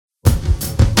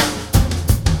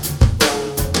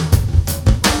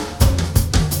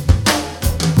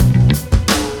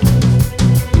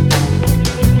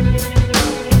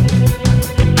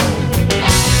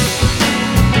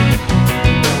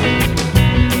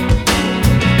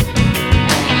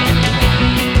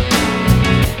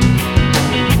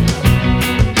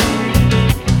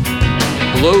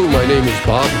name is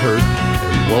Bob Hurt,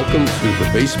 and welcome to the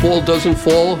Baseball Doesn't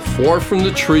Fall Far from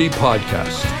the Tree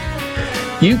podcast.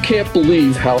 You can't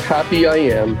believe how happy I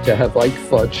am to have Ike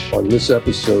Futch on this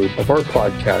episode of our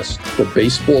podcast, The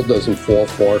Baseball Doesn't Fall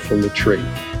Far from the Tree.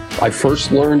 I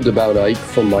first learned about Ike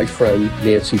from my friend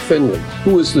Nancy Finley,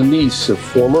 who is the niece of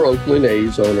former Oakland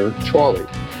A's owner Charlie.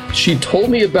 She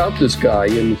told me about this guy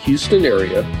in the Houston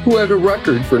area who had a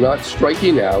record for not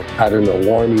striking out at an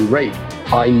alarming rate.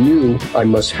 I knew I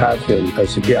must have him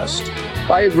as a guest.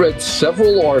 I had read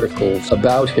several articles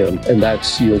about him, and that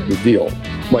sealed the deal.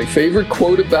 My favorite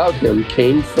quote about him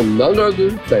came from none other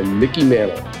than Mickey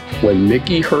Mantle. When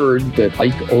Mickey heard that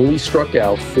Ike only struck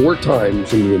out 4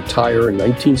 times in the entire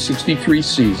 1963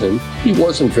 season, he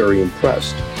wasn't very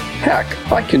impressed. Heck,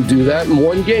 I can do that in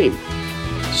 1 game.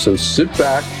 So sit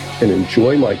back and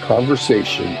enjoy my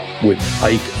conversation with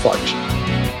Ike Futch.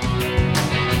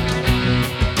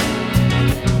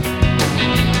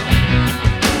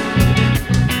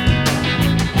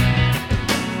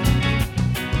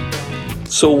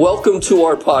 So welcome to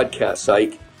our podcast,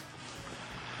 Ike.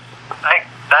 Thank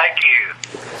you.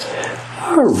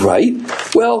 All right.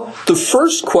 Well, the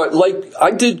first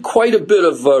I did quite a bit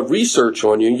of research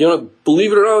on you. You know,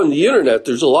 believe it or not, on the internet,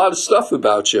 there's a lot of stuff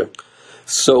about you.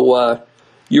 So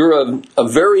you're a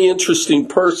very interesting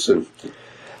person.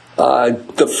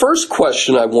 The first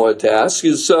question I wanted to ask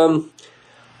is,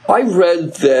 I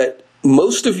read that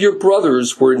most of your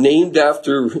brothers were named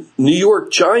after New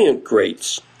York Giant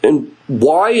greats. And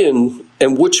why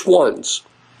and which ones?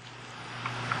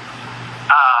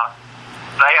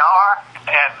 They are,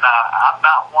 and I'm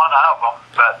not one of them,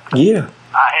 but yeah.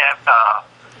 I had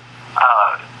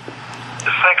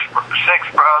six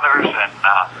brothers and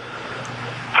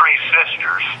 3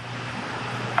 sisters.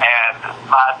 And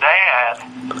my dad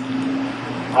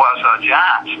was a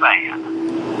Giants fan.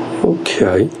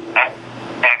 Okay. And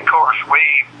of course, we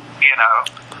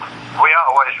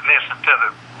always listened to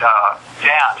the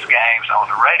Giants games on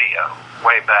the radio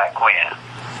way back when.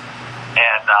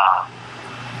 And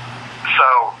so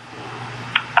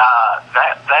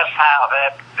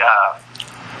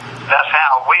that's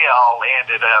how we all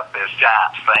ended up as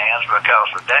Giants fans, because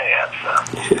of Dad. So.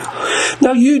 Yeah.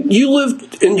 Now you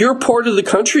lived in your part of the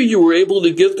country. You were able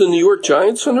to get the New York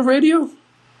Giants on the radio?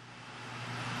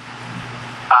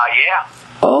 Yeah.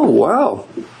 Oh wow.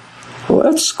 Well,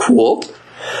 that's cool.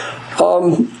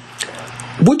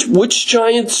 Which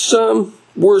Giants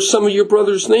were some of your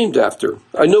brothers named after?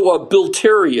 I know Bill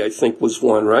Terry, I think, was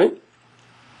one, right?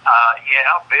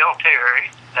 Yeah, Bill Terry.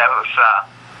 That was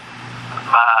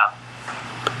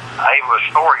he was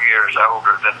 4 years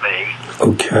older than me.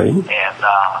 Okay. And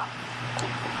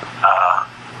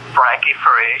Frankie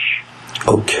Frisch.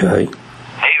 Okay.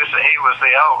 He was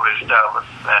the oldest of us,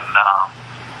 and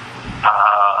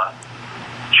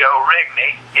Joe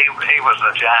Rigney. He was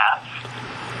the Giants.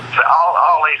 So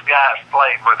all these guys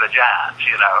played with the Giants.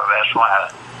 You know,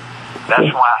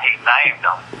 that's why he named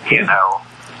them. You know.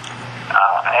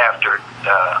 After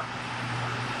the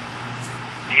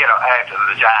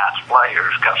Giants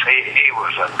players, because he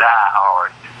was a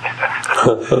diehard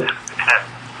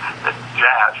the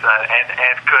Giants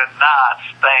and could not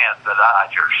stand the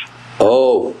Dodgers.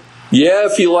 Oh, yeah.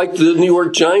 If you liked the New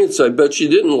York Giants, I bet you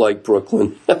didn't like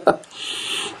Brooklyn.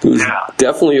 It was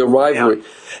definitely a rivalry. Yeah.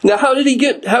 Now, how did he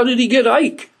get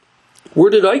Ike? Where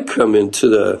did Ike come into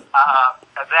the?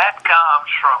 That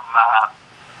comes from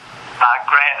my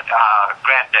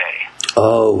granddaddy.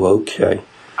 Oh, okay.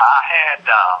 I had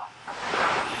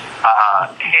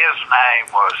his name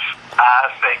was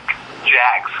Isaac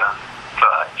Jackson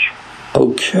Futch.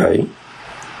 Okay. And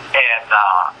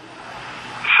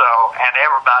and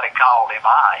everybody called him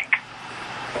Ike.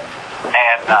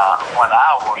 And when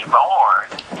I was born,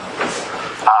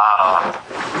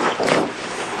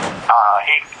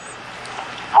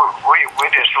 we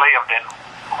just lived in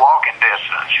walking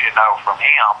distance, from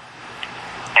him.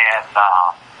 And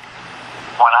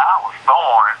when I was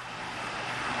born,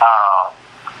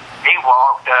 he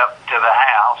walked up to the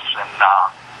house and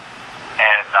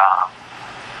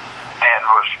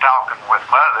was talking with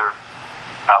Mother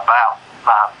about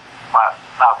my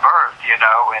birth,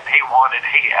 and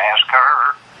he asked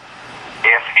her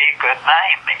if he could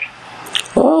name me.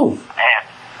 Oh.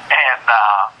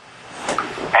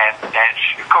 And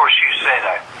she, of course, she said,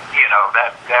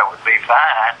 that would be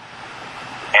fine.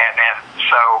 And then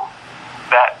so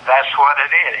that's what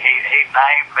it is. He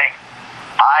named me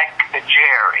Ike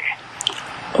Jerry.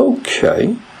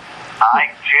 Okay.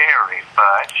 Ike Jerry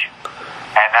Futch,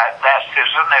 and that's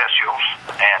his initials.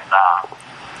 And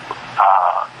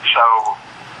so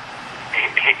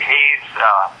he's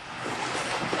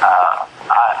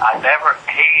I never.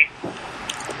 He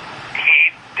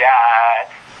died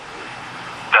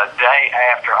the day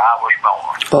after I was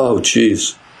born. Oh,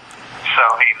 jeez. So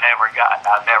I never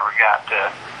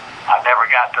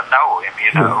got to know him,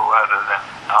 other than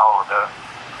all the,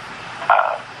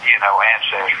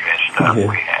 ancestry and stuff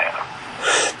we had.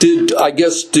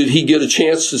 Did he get a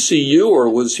chance to see you, or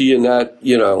was he in that,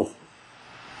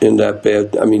 in that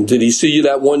bad? I mean, did he see you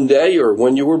that one day, or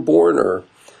when you were born, or?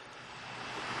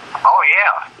 Oh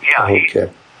yeah. Okay.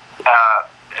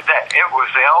 It was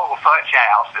the old Futch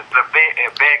house. It's a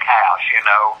big house,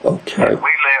 Okay. And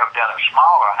we lived in a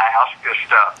smaller house,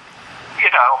 just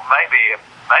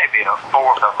maybe a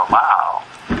fourth of a mile.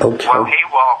 Okay. Well, he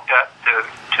walked up to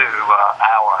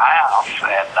our house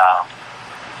and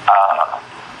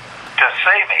to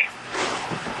see me,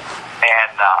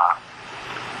 and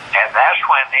that's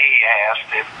when he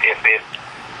asked if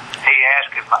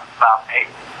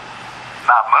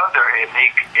my mother if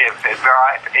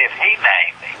he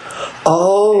named me.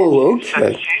 Oh,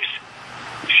 okay.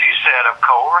 She said, of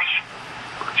course.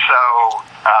 So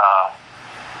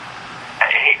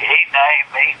he named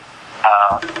me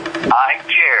Ike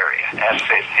Jerry. That's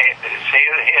his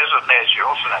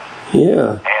initials.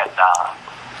 And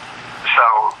so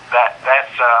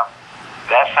that's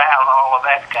how all of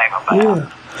that came about.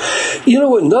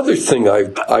 Yeah. Another thing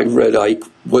I read, Ike,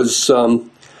 was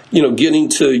getting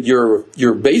to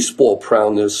your baseball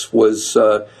prowess was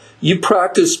you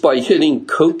practiced by hitting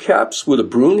coat caps with a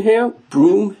broom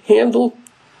handle?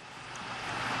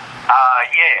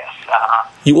 Yes.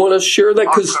 You want to share that?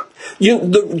 Because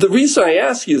the reason I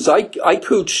ask you is I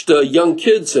coached young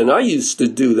kids, and I used to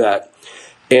do that.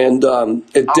 And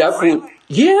it definitely... Really?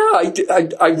 Yeah,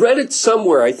 I read it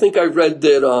somewhere. I think I read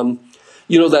that,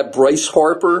 that Bryce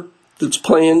Harper that's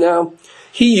playing now,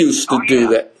 he used to do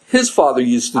that. His father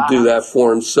used to do that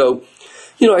for him. So,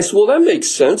 I said, well, that makes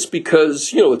sense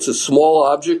because, it's a small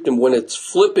object, and when it's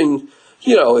flipping,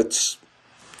 it's,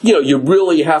 you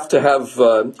really have to have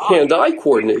hand-eye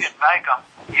coordination.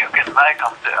 You can make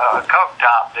them coat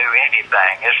top do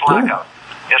anything. It's like a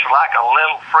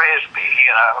little frisbee,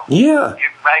 Yeah. You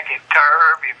can make it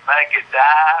curve, you can make it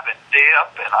dive and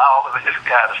dip and all of this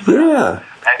kind of stuff. Yeah.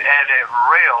 And it's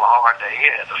real hard to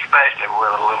hit, especially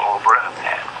with a little broom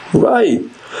handle. Right.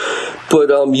 But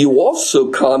you also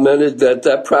commented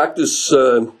that practice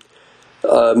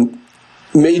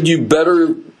made you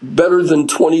better than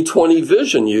 20/20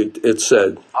 vision, it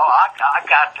said. Oh, I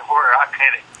got to where I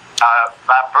could.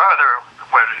 My brother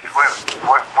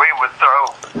we would throw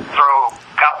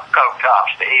coat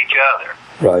tops to each other.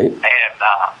 Right. And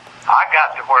I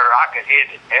got to where I could hit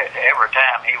it every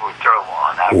time he would throw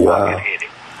one. I could hit it.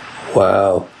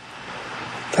 Wow.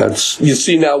 You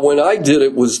see, now when I did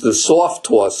it was the soft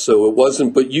toss, so it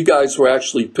wasn't, but you guys were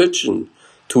actually pitching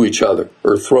to each other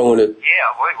or throwing it.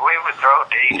 Yeah, we would throw it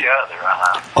to each other.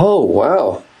 Oh,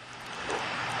 wow.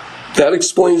 That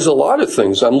explains a lot of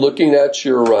things. I'm looking at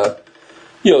your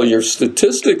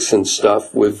statistics and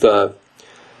stuff with,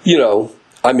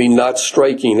 not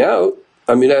striking out.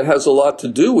 That has a lot to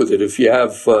do with it. If you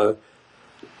have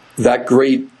that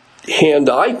great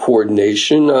hand-eye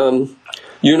coordination,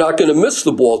 you're not going to miss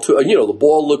the ball. The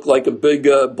ball looked like a big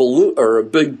balloon or a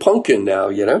big pumpkin now,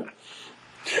 Yeah.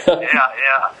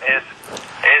 It's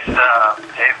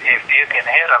if you can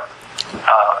hit a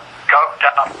coat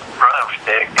top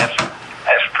broomstick, that's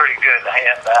pretty good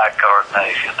hand-eye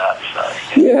coordination, I'd say.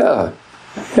 Yeah.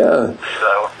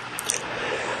 So,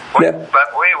 but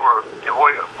we were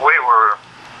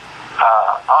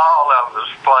all of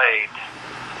us played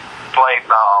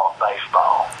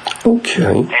baseball.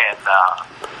 Okay. And that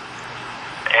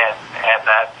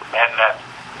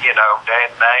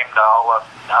Dad named all of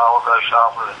us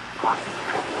off of it.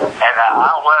 And I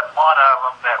was one of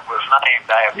them that was named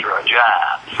after a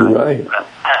giant. Right.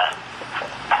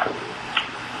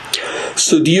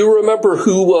 So do you remember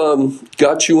who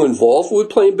got you involved with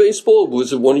playing baseball?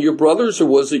 Was it one of your brothers or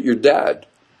was it your dad?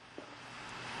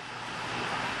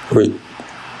 Oh no,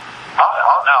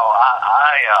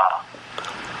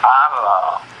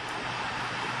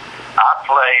 I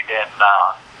played in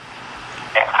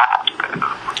high school.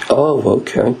 Oh,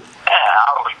 okay.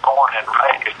 I was born and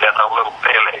raised in a little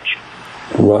village.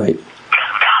 Right.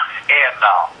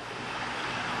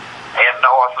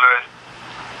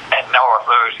 in North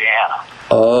Louisiana.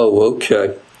 Oh,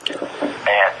 okay.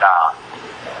 And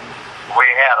we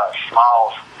had a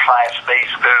small Class B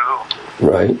school.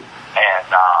 Right. And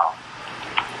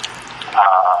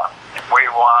we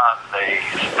won the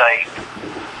state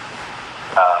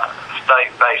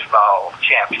baseball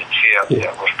championship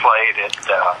that was played at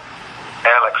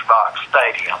Alex Box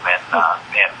Stadium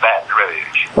in Baton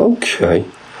Rouge. Okay.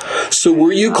 So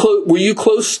were you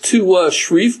close to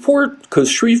Shreveport? Because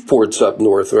Shreveport's up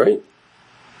north, right?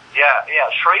 Yeah.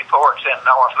 Shreveport's in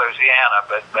North Louisiana,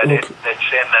 but it's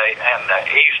in the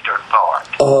eastern part.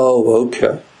 Oh,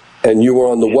 okay. And you were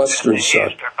on the western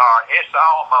side. Eastern part. It's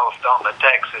almost on the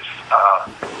Texas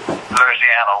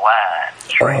Louisiana line.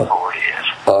 Shreveport is.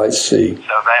 I see.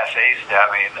 So that's east.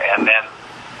 And then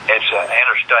it's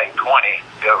Interstate 20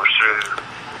 goes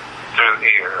through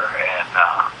here and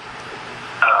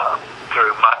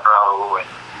through Monroe and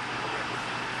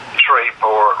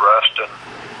Shreveport, Ruston.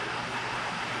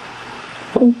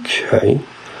 Okay.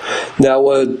 Now,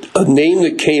 a name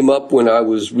that came up when I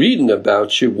was reading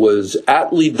about you was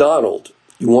Atlee Donald.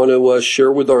 You want to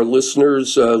share with our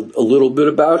listeners a little bit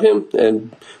about him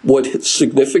and what his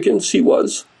significance he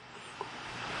was?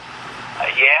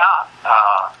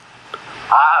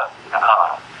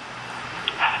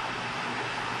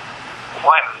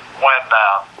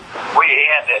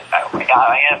 When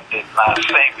I ended my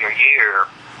senior year,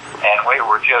 and we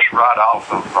were just right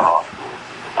off of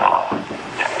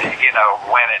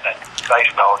winning a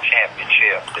baseball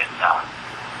championship, and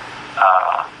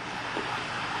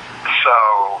so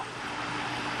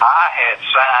I had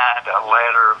signed a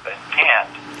letter of intent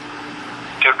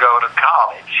to go to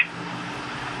college,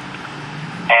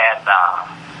 and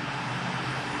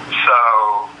so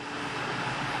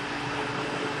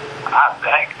I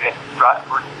think that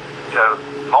the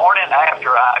morning after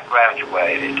I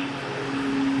graduated,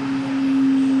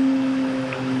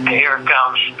 here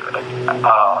comes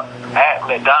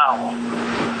Atlee Donald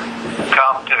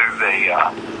come to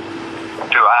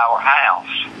our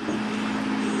house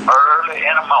early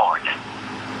in the morning,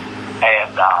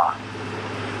 and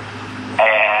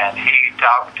he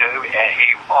talked to me, and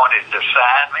he wanted to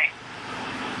sign me,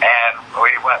 and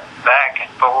we went back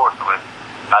and forth with.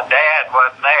 My dad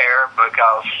wasn't there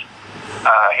because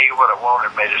he would have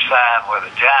wanted me to sign with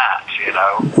the Giants,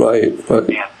 Right.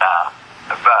 And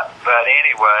but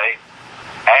anyway,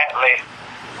 Atlee,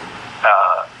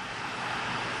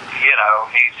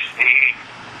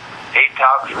 he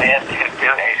talks me into it.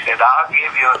 He said, "I'll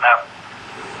give you enough,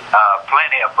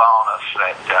 plenty of bonus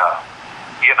that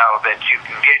that you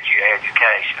can get your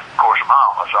education." Of course,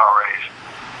 Mom was always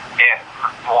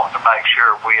wanting to make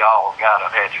sure we all got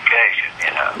an education,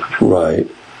 Right.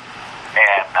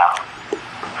 And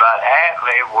but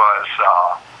Atlee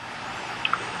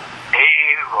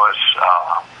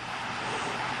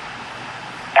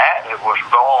was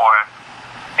born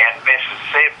in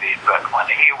Mississippi, but when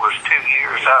he was 2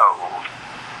 years old,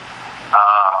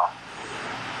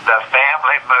 the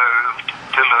family moved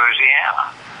to Louisiana,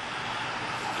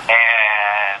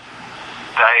 and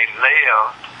they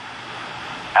lived,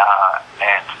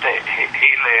 and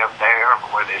he lived there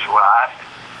with his wife,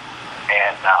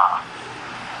 and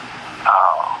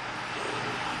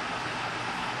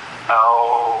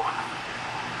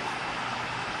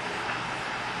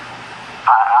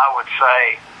I would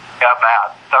say about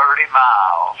 30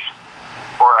 miles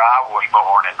where I was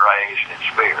born and raised in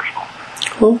Spearsville.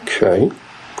 Okay.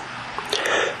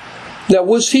 Now,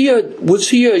 was he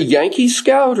a Yankee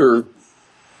scout or?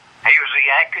 He was a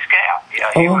Yankee scout.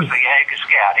 Yeah, he was the Yankee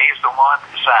scout. He's the one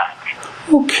that signed me.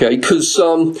 Okay, because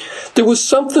there was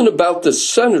something about the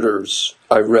Senators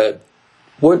I read.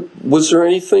 What was there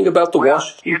anything about the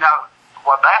Washington? That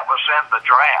was in the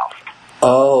draft.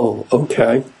 Oh,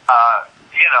 okay.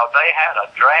 They had a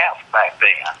draft back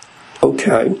then.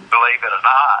 Okay. Believe it or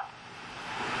not,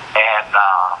 and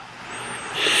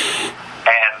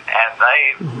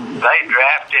they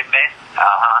drafted me.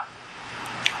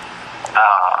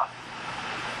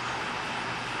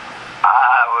 I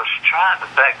was trying to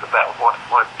think about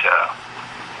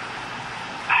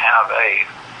how they.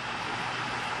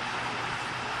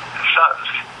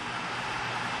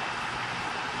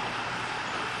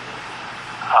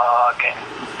 I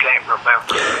can't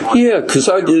remember. Yeah, because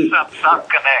I did some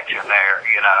connection there,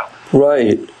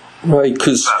 Right,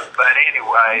 because. But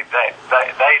anyway, they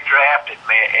drafted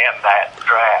me in that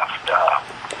draft,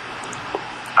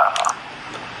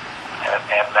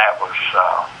 and that was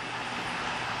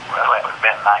it was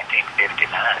been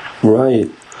 1959. Right.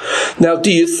 Now,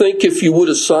 do you think if you would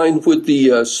have signed with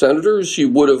the Senators, you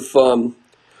would have,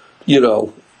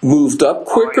 moved up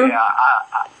quicker?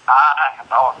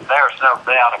 Oh, yeah, there's no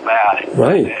doubt about it.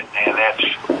 Right. And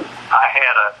I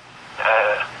had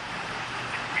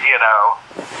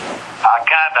I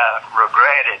kind of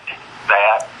regretted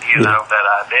that, that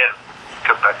I did,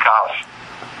 because,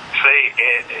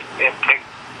 it took,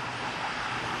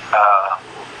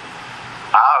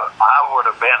 I would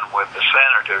have been with the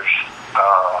Senators,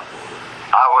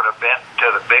 I would have been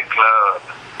to the big club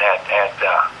at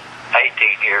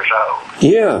 18 years old.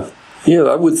 Yeah,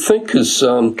 I would think because they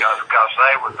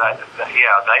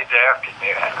drafted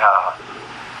me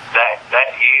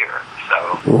that year. So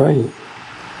right.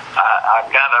 I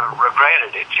kind of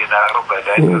regretted it, but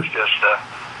it was just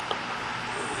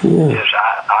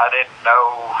I didn't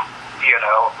know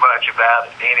much about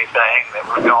anything that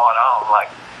was going on, like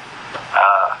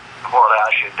what I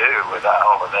should do with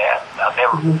all of that. I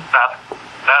never, none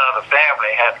of the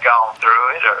family had gone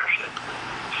through it,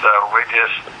 so we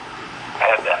just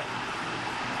had to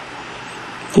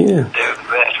do the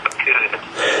best we could.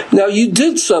 Now you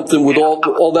did something with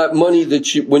all that money that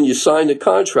when you signed the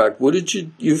contract. What did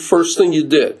you first thing you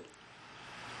did?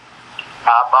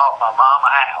 I bought my mom a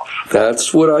house.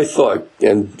 That's what I thought,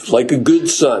 and like a good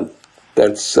son.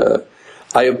 That's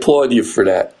I applaud you for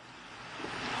that.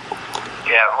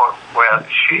 Yeah, well,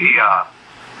 she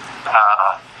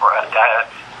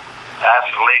that's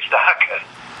the least I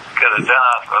could have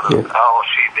done for all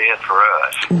she did for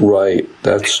us. Right,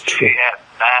 that's true. She had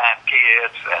 9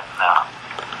 kids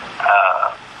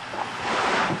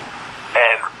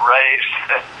and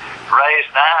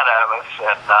raised 9 of us,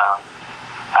 and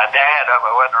my dad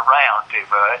wasn't around too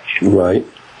much. Right.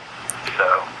 So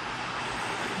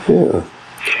yeah,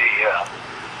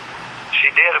 she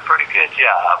did a pretty good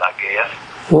job, I guess.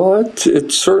 Well,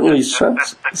 it certainly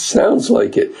sounds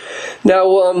like it. Now,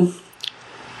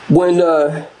 when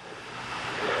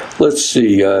let's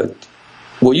see,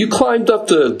 well, you climbed up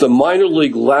the minor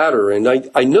league ladder, and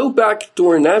I know back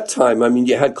during that time, I mean,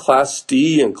 you had Class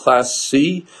D and Class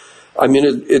C. I mean,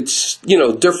 it's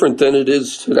different than it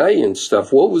is today and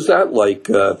stuff. What was that like?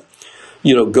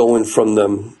 Going from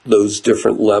those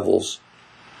different levels.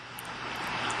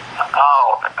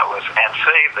 Oh, and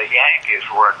see, the Yankees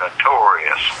were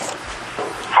notorious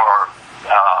for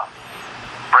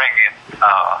bringing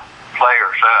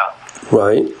players up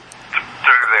right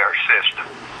through their system,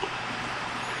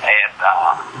 and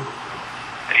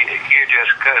you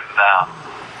just couldn't.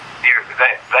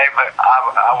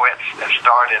 I went and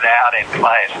started out in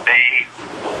Class B,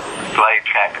 played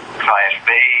Class B,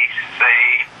 C,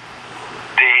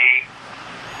 D,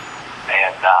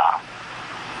 and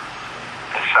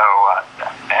so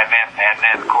and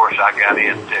then of course I got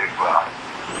into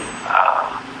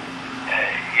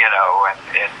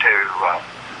into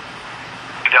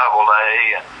Double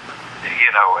A and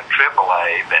and Triple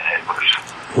A, then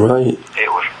it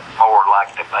was more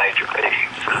like the major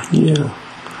leagues. Yeah.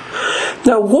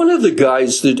 Now, one of the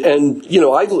guys that, and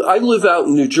I live out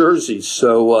in New Jersey,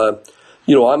 so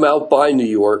I'm out by New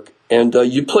York, and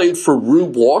you played for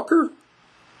Rube Walker?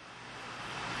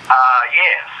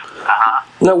 Yes.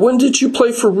 Now, when did you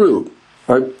play for Rube?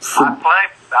 I played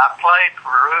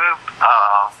for Rube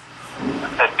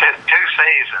 2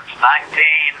 seasons,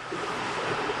 1963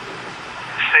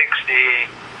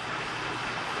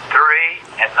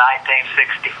 and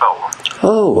 1964.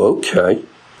 Oh, okay.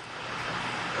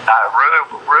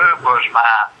 Rube was my.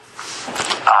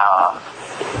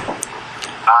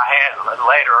 I had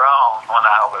later on when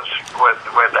I was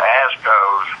with the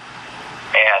Astros,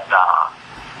 and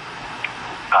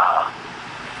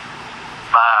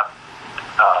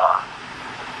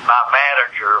my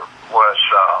manager was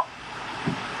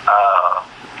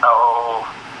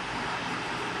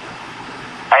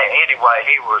anyway,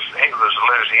 he was a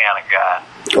Louisiana guy.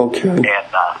 Okay. And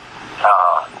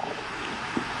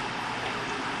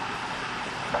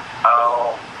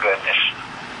oh goodness,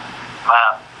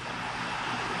 my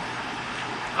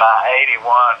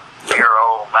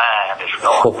 81-year-old mind is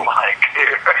going blank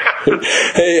here.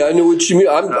 Hey, I know what you mean.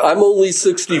 I'm only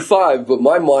 65, but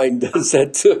my mind does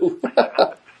that too.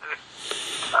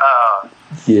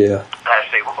 Yeah. Let's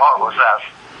see, what was that?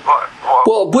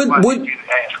 What did you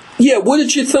ask? Yeah, what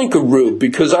did you think of Rube?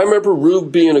 Because I remember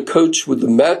Rube being a coach with the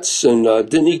Mets, and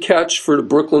didn't he catch for the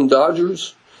Brooklyn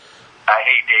Dodgers?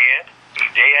 He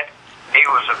did. He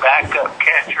was a backup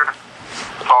catcher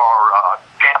for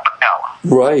Campanella.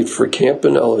 Right, for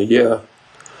Campanella, yeah.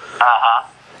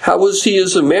 How was he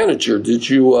as a manager? Did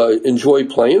you enjoy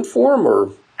playing for him,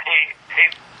 or?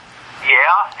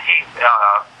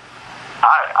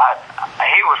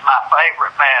 He was my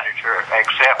favorite manager,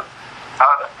 except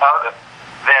other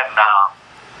than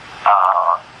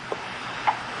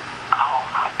oh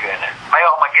my goodness,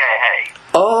 Mel McGahey.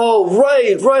 Oh,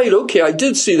 right. Okay, I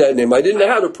did see that name. I didn't know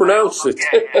how to pronounce it.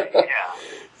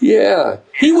 Yeah.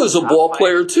 He was a ball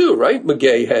player too, right,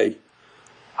 McGahey?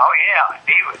 Oh yeah,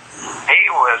 he was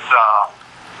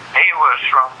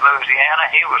from Louisiana.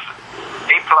 He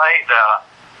played.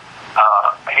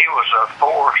 He was a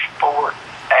 4-sport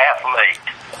athlete.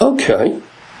 Okay.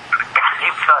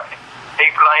 He he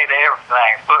played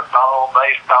everything, football,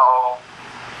 baseball,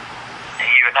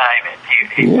 you name it.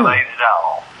 He played it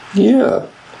all. Yeah.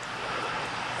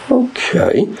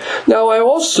 Okay. Now, I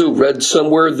also read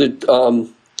somewhere that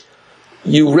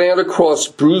you ran across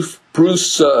Bruce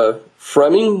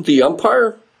Fleming, the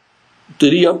umpire.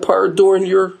 Did he umpire during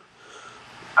your...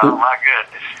 Oh, my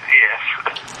goodness,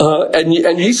 yes.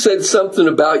 And he said something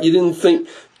about you didn't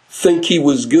think he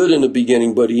was good in the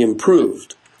beginning, but he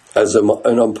improved as an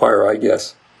umpire, I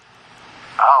guess.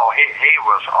 Oh, he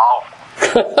was awful.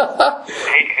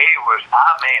 he was.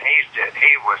 I mean,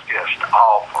 he was just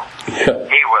awful. Yeah.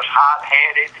 He was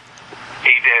hot-headed.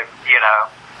 He did, you know,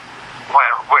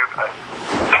 when we was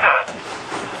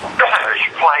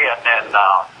playing in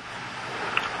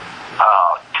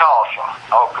Tulsa,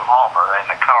 Oklahoma, in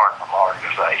the Cardinal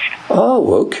organization.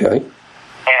 Oh, okay.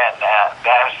 And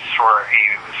that's where he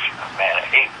was. Man,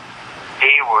 he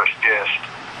was just.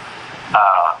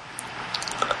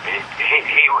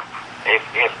 He would, if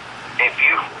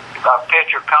you a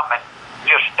pitcher coming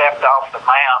just stepped off the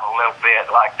mound a little bit,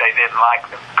 like they didn't like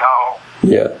the call.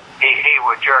 Yeah. He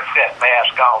would jerk that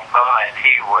mask off, and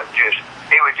he would just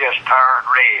turn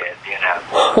red, you know.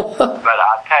 But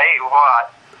I tell you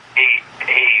what, he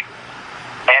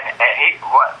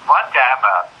one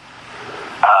time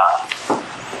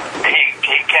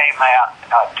he came out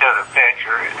to the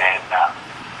pitcher and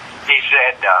he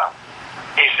said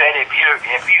if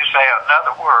you say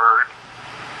another word,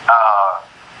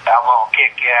 I'm gonna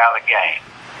kick you out of the game.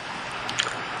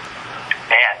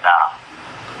 And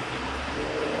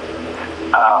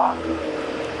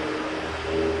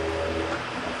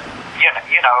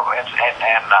you know, and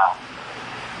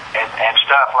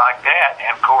stuff like that.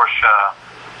 And of course,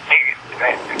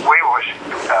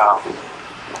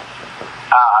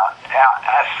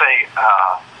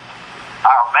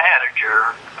 our manager,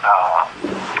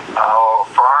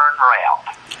 Vern Rapp.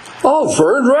 Oh,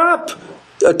 Vern Rapp,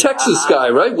 a Texas guy,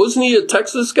 right? Wasn't he a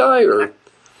Texas guy, or?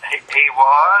 He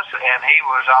was, and he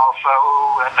was also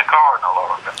in the Cardinal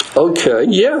organization. Okay,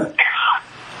 yeah.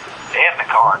 In the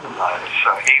Cardinal,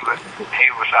 so he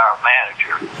was our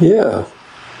manager. Yeah.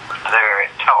 There in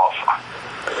Tulsa,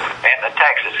 in the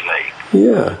Texas League.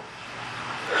 Yeah.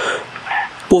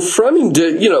 Well, Fleming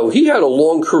did, you know, he had a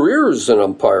long career as an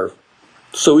umpire,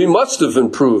 so he must have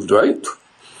improved, right?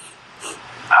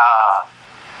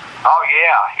 Oh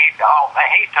yeah, he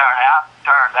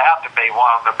turned out to be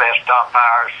one of the best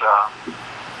umpires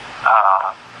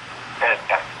in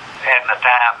the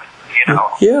time, you know.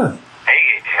 Yeah.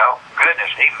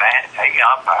 He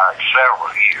umpired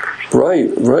several years.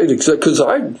 Right, exactly. Because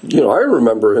I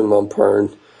remember him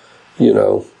umpiring, you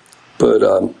know. But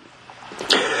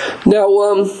now,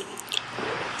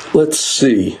 let's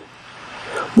see.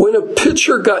 When a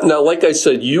pitcher now, like I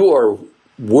said, you are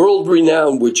world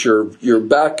renowned with your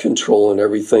back control and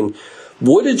everything.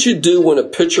 What did you do when a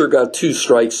pitcher got 2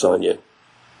 strikes on you?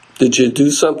 Did you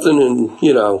do something? And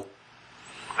you know.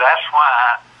 That's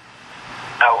why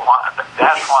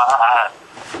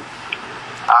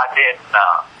I didn't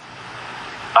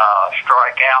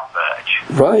strike out much.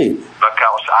 Right.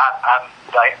 Because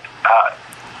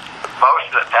most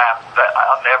of the time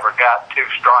I never got 2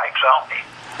 strikes on me.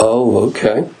 Oh,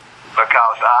 okay.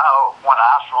 Because when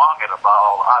I swung at a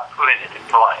ball, I put it in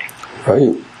play.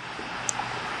 Right.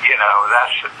 You know,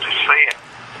 that's to see it.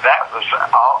 That was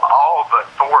all but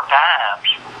 4 times.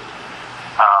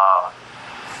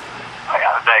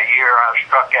 That year I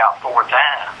struck out 4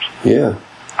 times. Yeah.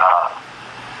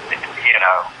 You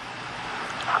know,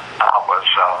 I was,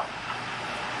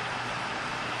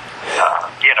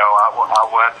 you know, I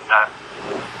wasn't,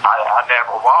 I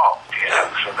never walked, you know.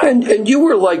 So and you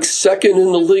were like second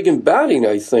in the league in batting,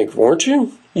 I think, weren't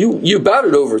you? You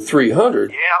batted over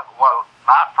 300. Yeah, well,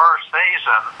 my first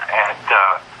season in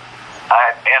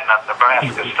the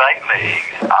Nebraska State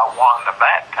League, I won the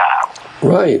bat title.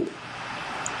 Right.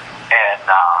 And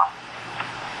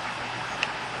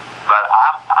but I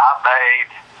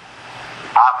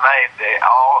made the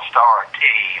All-Star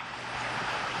team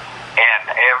in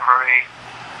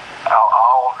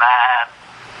all 9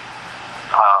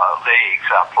 leagues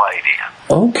I played in.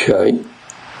 Okay.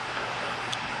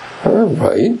 All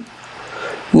right.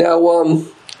 Now, well,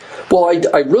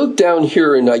 I wrote down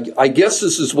here, and I guess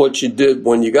this is what you did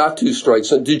when you got 2 strikes.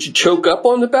 Did you choke up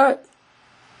on the bat?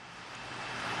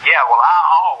 Yeah, well, I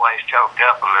always choked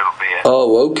up a little bit.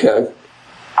 Oh, okay.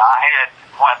 I had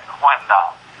when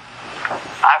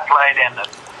I played in the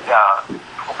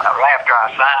after I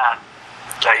signed,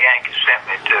 the Yankees sent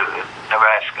me to the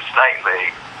Nebraska State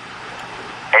League,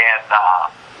 and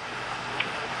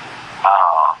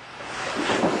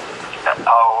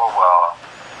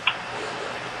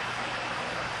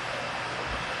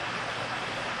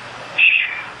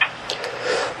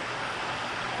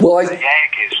Well, the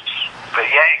Yankees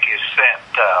sent,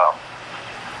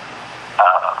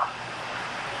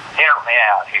 hear me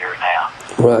out here now.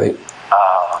 Right.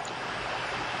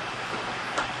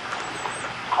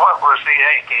 What was the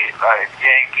Yankee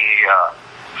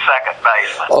second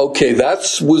baseman? Okay,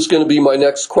 that was going to be my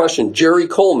next question. Jerry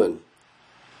Coleman.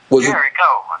 Jerry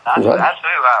Coleman. That's who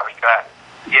I was trying.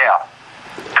 Yeah.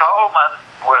 Coleman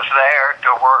was there to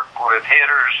work with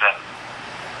hitters and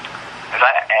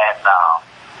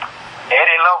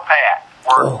Eddie Lopat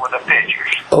worked with the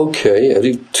pitchers. Okay,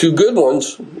 Eddie. Two good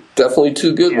ones. Definitely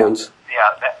two good ones. Yeah,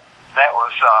 that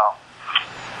was,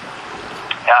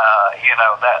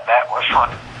 that was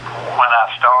when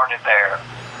I started there.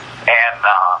 And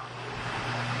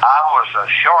I was a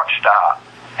shortstop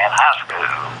in high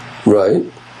school. Right.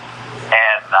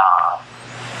 And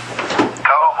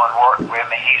Coleman worked with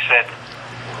me. He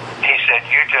said,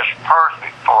 you're just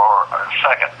perfect for a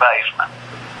second baseman.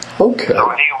 Okay. So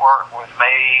he worked with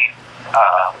me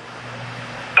at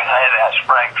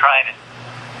spring training,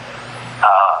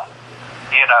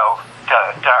 to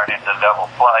turn into double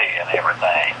play and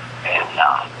everything. And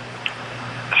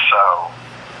so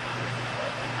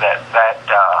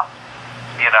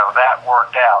that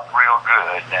worked out real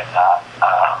good. And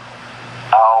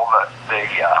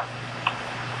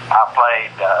I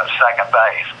played second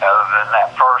base. Other than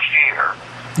that first year,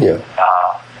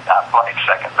 I played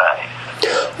second base.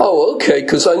 Oh, okay,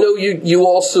 because I know you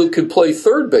also could play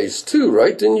third base too,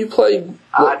 right? Didn't you play?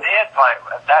 I did play.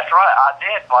 That's right. I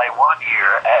did play 1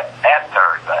 year at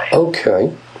third base.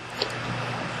 Okay.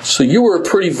 So you were a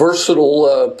pretty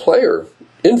versatile player,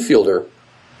 infielder.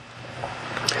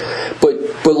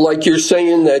 But like you're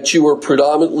saying that you were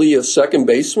predominantly a second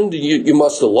baseman, you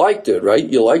must have liked it, right?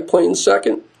 You like playing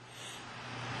second?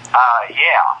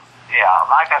 Yeah.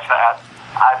 Like I said,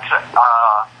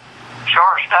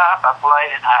 shortstop I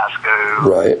played in high school.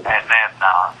 Right. And then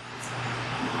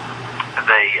the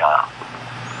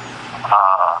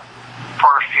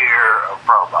first year of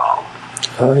pro ball.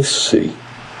 I see.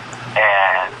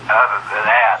 And other than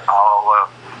that,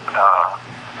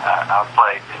 I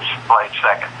played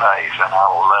second base, and I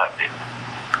loved it.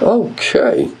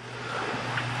 Okay.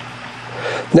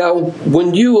 Now,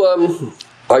 when you,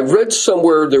 I read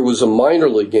somewhere there was a minor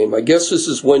league game. I guess this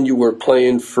is when you were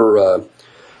playing for,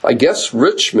 I guess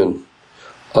Richmond.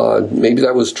 Maybe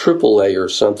that was AAA or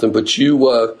something. But you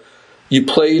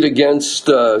played against,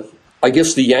 I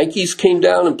guess the Yankees came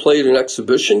down and played an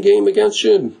exhibition game against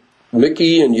you.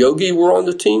 Mickey and Yogi were on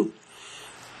the team.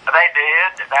 They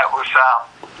did. That was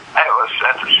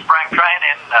at the spring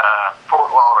training, Fort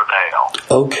Lauderdale.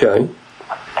 Okay. And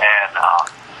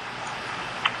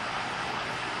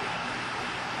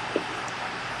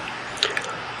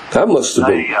that must have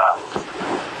been.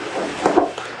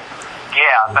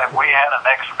 We had an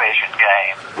exhibition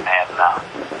game, and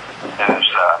it was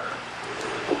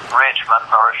Richmond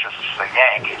versus the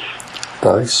Yankees.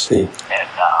 I see. And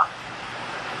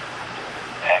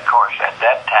of course, at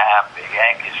that time, the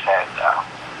Yankees had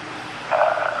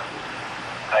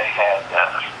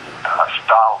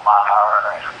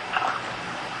Stahlmeyer and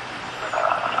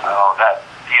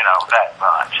that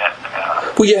bunch. And,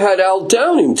 well, you had Al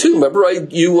Downing too. Remember,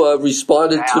 you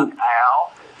responded to.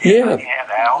 Al. Yeah. He had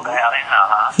Al Downing.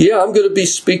 Yeah, I'm going to be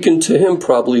speaking to him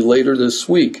probably later this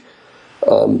week.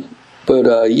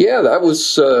 That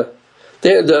was.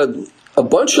 They had a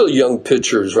bunch of young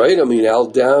pitchers, right? I mean, Al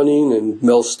Downing and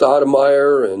Mel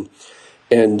Stoudemire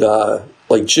and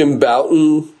like Jim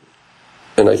Bouton,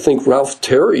 and I think Ralph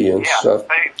Terry and stuff.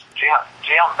 Jim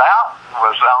Bouton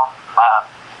was on my.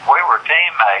 We were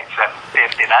teammates in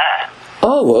 '59.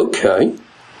 Oh, okay.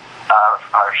 Our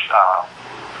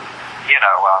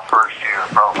first year of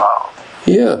pro ball.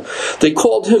 Yeah, they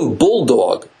called him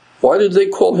Bulldog. Why did they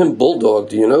call him Bulldog?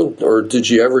 Do you know, or did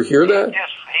you ever hear that? He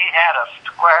had a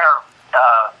square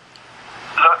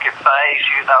looking face,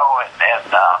 and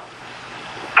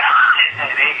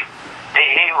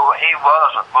he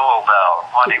was a bulldog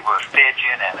when he was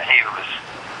pitching, and he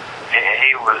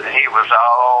was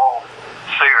all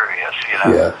serious,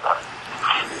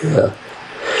 Yeah.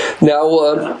 Now,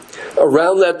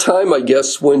 around that time, I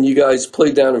guess, when you guys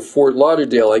played down in Fort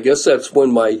Lauderdale, I guess that's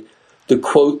when the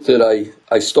quote that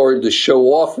I started to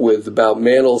show off with about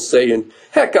Mantle saying,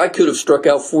 heck, I could have struck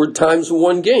out 4 times in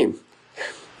one game.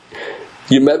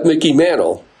 You met Mickey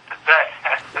Mantle.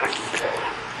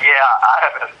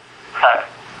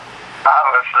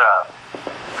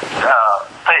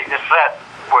 That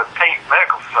with Pete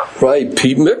Mikkleson. Right,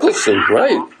 Pete Mikkleson,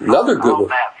 right. Another good one. On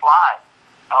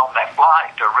that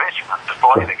flight to Richmond to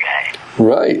play the game.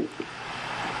 Right.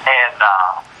 And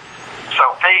so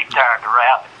So Pete turned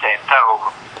around and told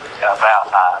him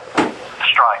about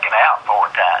striking out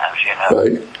 4 times, you know.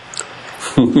 Right.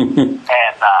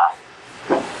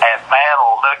 And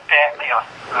Mantle looked at me a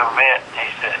little bit and he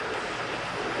said,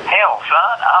 "Hell,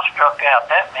 son, I struck out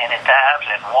that many times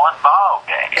in one ball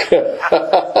game."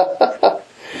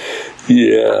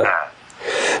 Yeah.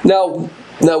 Now,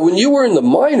 when you were in the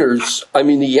minors, I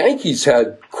mean, the Yankees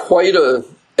had quite a,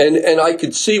 and I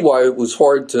could see why it was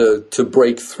hard to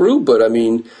break through, but I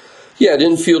mean, you had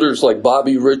infielders like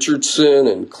Bobby Richardson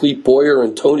and Clete Boyer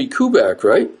and Tony Kubek,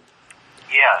 right?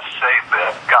 Yes,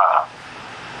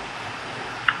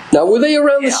 Now, were they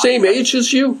around the same age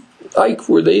as you, Ike?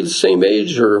 Were they the same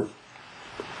age, or?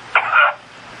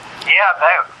 Yeah,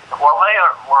 they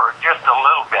were just a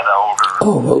little bit older.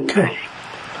 Oh, okay.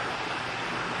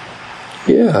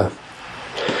 Yeah.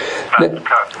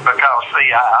 Because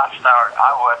see, I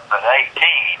wasn't but 18,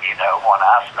 you know, when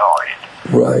I started.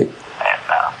 Right. And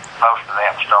most of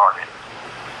them started,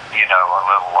 you know, a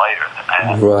little later than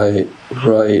that.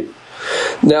 Right.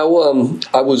 Now,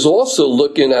 I was also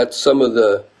looking at some of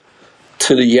the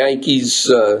Yankees.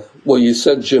 Well, you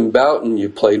said Jim Bouton you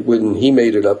played with, and he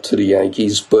made it up to the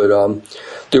Yankees. But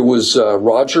there was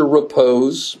Roger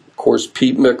Repose, of course,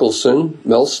 Pete Mikkleson,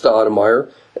 Mel Stoudemire,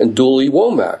 and Dooley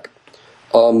Womack.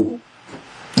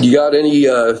 You got any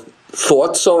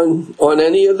thoughts on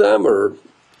any of them, or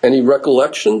any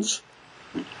recollections?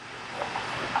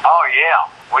 Oh yeah,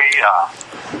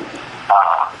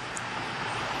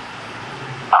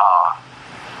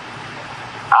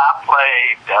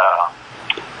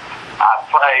 I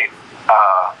played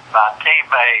my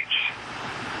teammates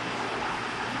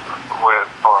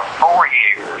for 4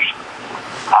 years.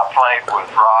 I played with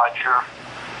Roger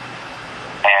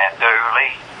and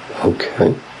Dooley. Okay.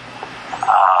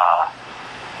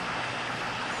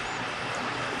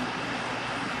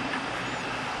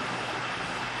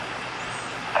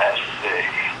 Let's see.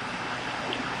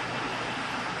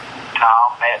 Tom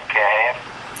Metcalf.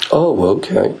 Oh,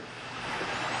 okay.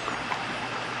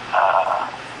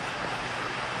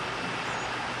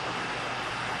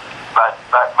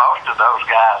 But most of those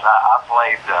guys, I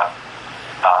played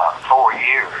 4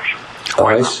 years.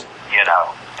 Nice. You know,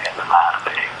 in the minor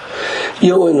league. You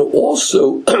know, and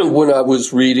also when I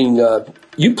was reading,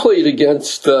 you played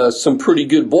against some pretty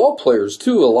good ball players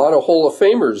too. A lot of Hall of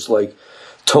Famers like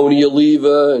Tony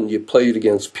Oliva, and you played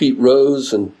against Pete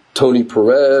Rose and Tony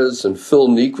Perez and Phil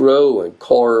Niekro and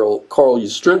Carl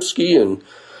Yastrzemski and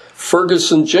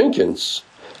Ferguson Jenkins.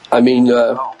 I mean,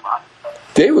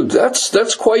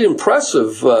 that's quite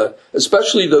impressive,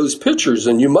 especially those pitchers.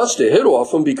 And you must have hit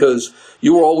off them because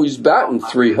you were always batting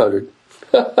 300.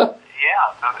 Yeah,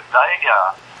 they,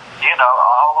 you know,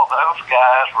 all of those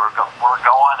guys were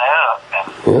going up, and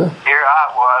here I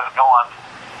was going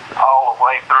all the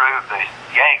way through the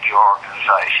Yankee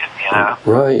organization, you know.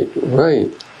 Right.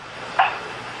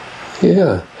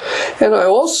 Yeah. And I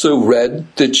also read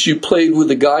that you played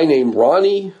with a guy named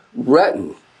Ronnie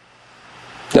Retton.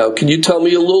 Now, can you tell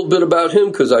me a little bit about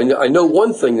him? Because I know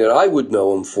one thing that I would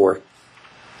know him for.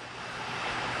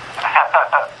 I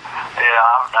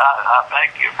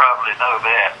think you probably know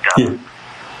that.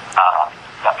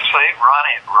 See,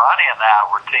 Ronnie and I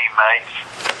were teammates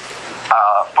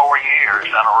 4 years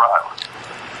in a row.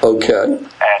 Okay.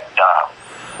 And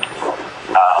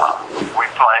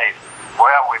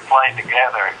we played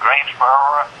together at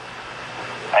Greensboro,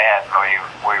 and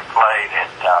we played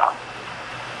at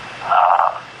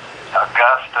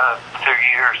Augusta, 2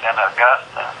 years in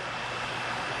Augusta,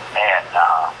 and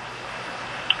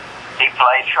he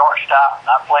played shortstop and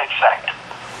I played second.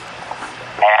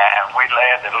 And we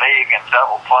led the league in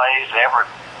double plays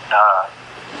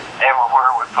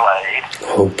everywhere we played.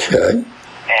 Okay.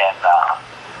 And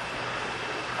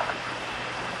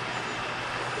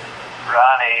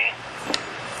Ronnie,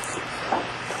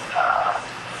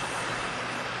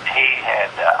 he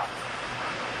had,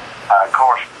 of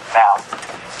course, now,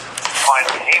 when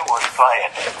he was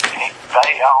playing,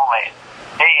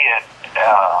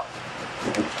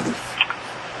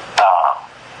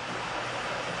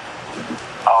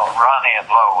 Ronnie and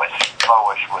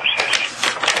Lois was his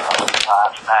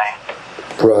last name.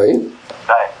 Right.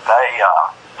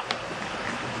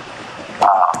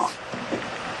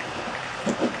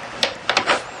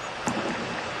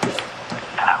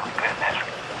 Oh goodness.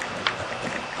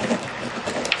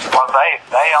 Well,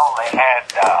 they only had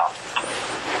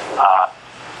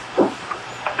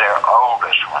their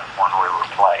oldest when we were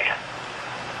playing.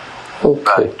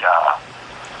 Okay. But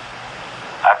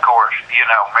of course, you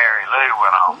know, Mary Lou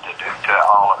went on to do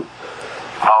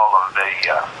all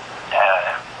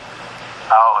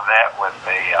of that with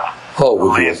the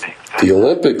Olympics The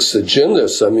Olympics, a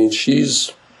gymnast. I mean,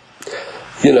 she's,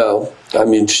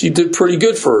 she did pretty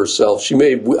good for herself.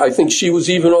 I think she was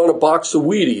even on a box of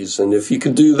Wheaties, and if you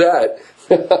could do that,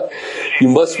 you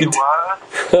must be. She was,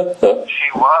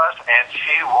 and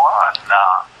she won.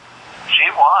 She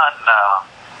won,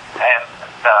 and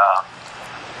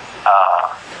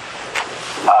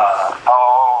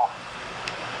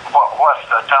what's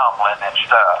the tumbling and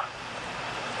stuff?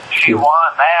 She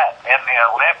won that in the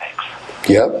Olympics.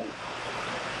 Yep.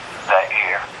 That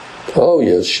year. Oh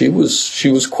yes, she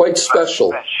was quite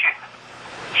special. But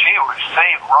she was.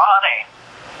 See, Ronnie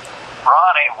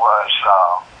was.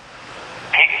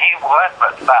 He wasn't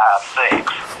but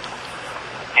 5'6".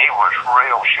 He was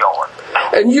real short.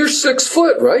 And you're 6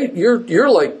 foot, right? You're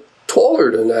like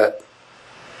taller than that.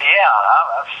 Yeah,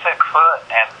 I'm 6 foot,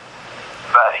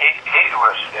 but he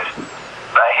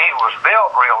was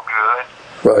built real good.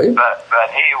 Right. But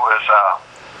he was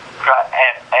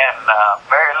and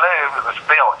Mary Lou was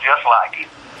built just like him.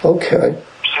 Okay.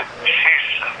 She's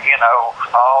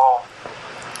all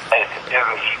it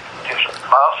was just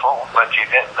muscle, but they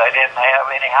didn't have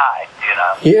any height,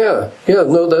 Yeah,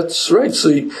 no, that's right.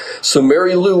 So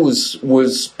Mary Lou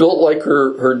was built like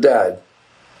her dad,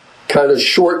 kind of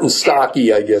short and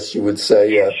stocky, I guess you would say.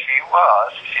 Yeah. She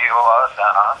was.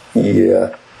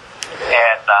 Yeah.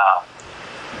 And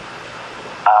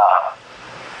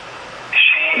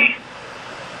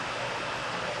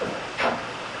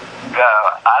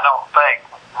I don't think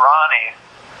Ronnie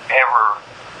ever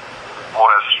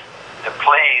was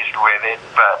pleased with it,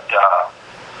 but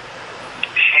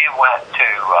she went to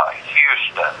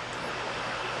Houston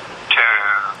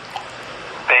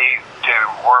to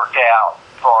work out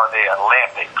for the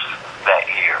Olympics that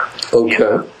year.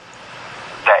 Okay.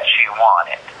 That she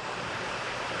wanted.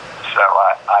 So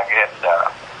I guess I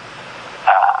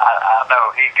know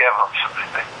he gave him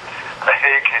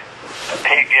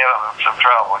some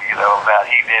trouble, about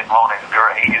he didn't want his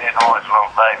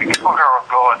little baby girl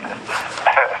going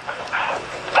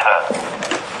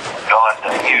to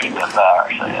Houston by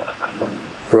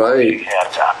herself. Right. She had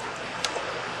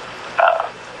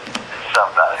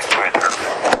somebody with her.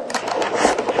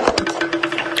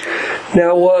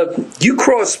 Now, you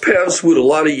crossed paths with a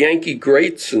lot of Yankee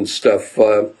greats and stuff.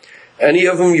 Any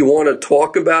of them you want to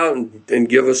talk about and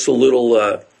give us a little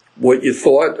what you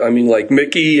thought? I mean, like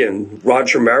Mickey and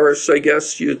Roger Maris, I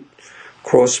guess you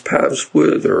crossed paths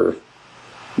with, or,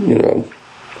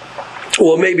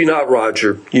 well, maybe not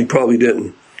Roger. You probably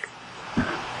didn't.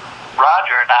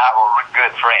 Roger and I were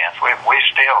good friends. We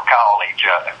still call each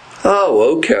other. Oh,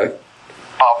 okay.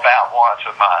 About once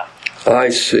a month. I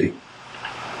see.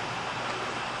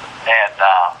 And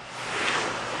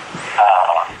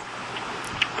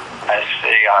let's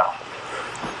see.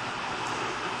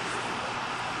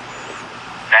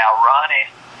 Now Ronnie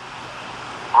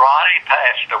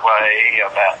passed away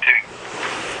about 2.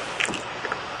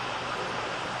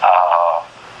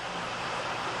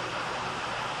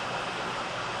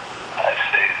 Let's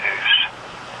see who's.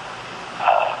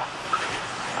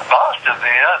 Most of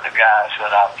the other guys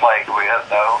that I played with,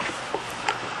 though.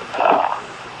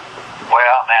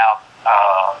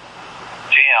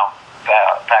 Jim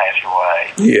passed away.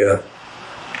 Yeah.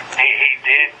 He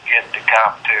did get to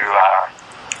come to our.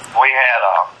 We had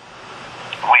a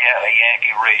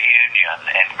Yankee reunion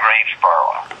in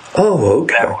Greensboro. Oh,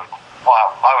 okay.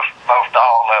 Most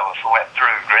all of us went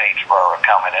through Greensboro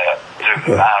coming up through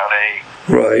the minor league.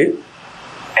 Right.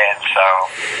 And so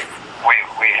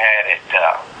we had it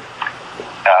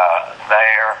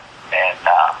there, and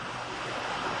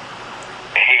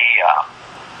he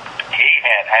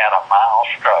had a mild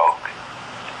stroke,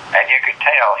 and you could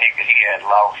tell he had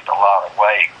lost a lot of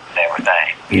weight and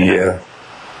everything. Yeah.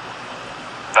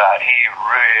 But he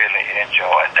really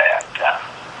enjoyed that.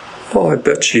 Oh, I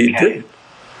bet he did.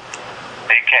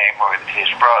 His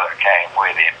brother came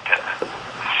with him to.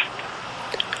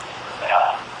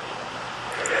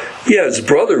 Yeah,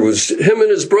 him and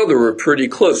his brother were pretty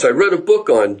close. I read a book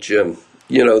on Jim,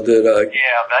 Yeah, they were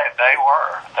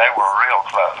real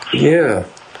close. Yeah,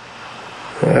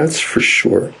 that's for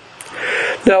sure.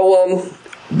 Now,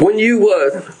 when you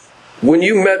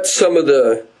met some of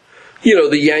the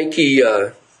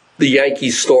Yankee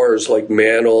stars like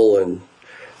Mantle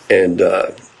and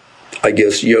I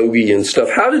guess Yogi and stuff,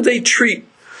 how did they treat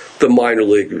the minor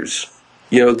leaguers?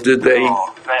 Did they?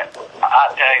 Oh,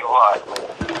 I tell you what,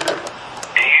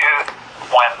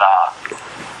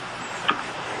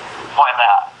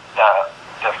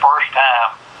 the first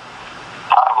time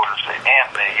I was in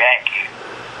the Yankee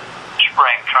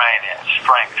spring training,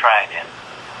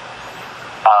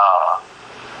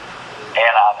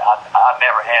 and I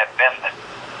never had been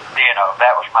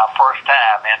that was my first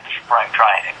time into spring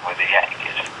training with the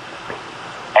Yankees.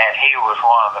 And he was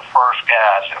one of the first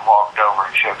guys that walked over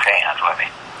and shook hands with me.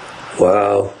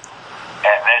 Wow.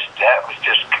 And that's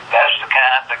the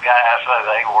kind of guys that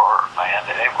they were, man.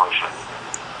 It was,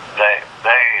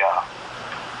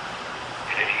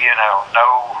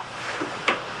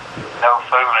 no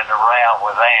fooling around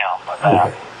with them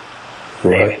about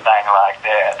anything like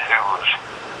that. Who was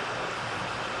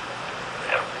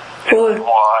doing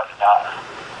what?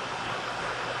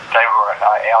 They were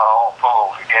all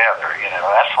pulled together.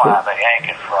 That's why the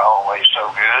Yankees were always so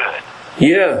good.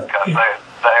 Yeah. Because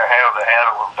the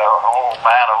whole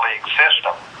minor league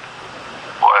system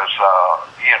was,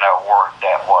 worked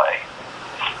that way.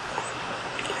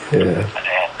 Yeah.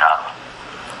 And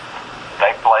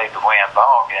they played to win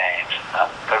ball games, not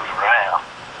move around.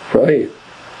 Right.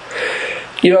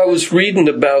 I was reading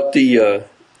about the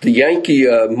Yankee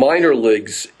minor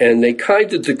leagues, and they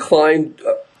kind of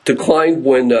declined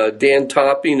when Dan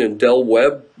Topping and Del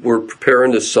Webb were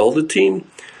preparing to sell the team.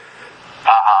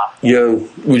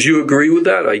 Would you agree with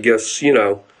that? I guess,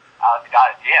 yeah,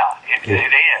 it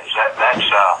is.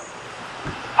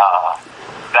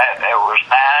 That there was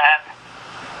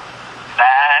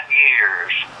nine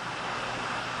years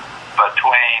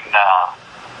between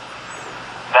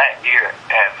that year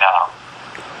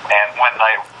and when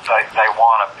they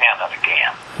won a pennant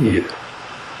again. Yeah.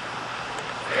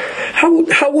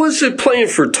 How was it playing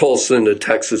for Tulsa in the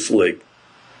Texas League?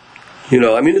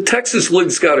 The Texas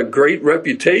League's got a great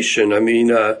reputation. I loved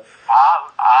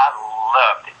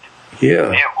it.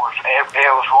 Yeah. It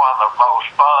was one of the most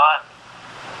fun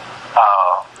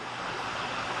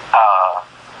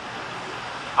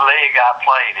league I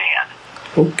played in.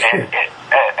 Okay.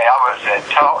 I was at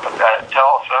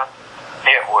Tulsa.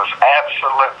 It was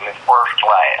absolutely first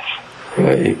class.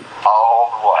 Right. All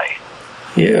the way.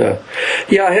 Yeah.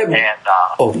 Yeah, I have.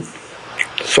 And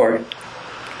sorry.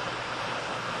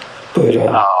 But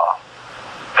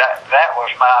that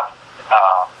was my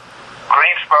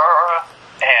Greensboro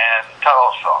and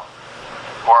Tulsa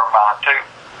were my two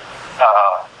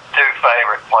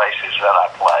favorite places that I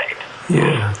played.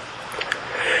 Yeah.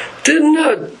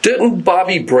 Didn't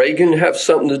Bobby Bragan have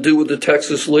something to do with the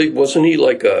Texas League? Wasn't he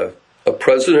like a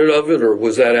president of it, or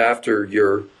was that after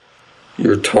your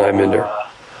time in there?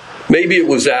 Maybe it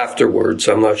was afterwards.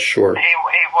 I'm not sure. He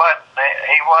wasn't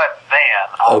then.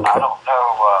 Okay. I don't know.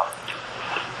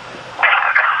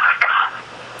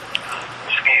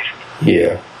 Excuse me.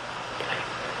 Yeah.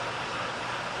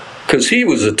 Because he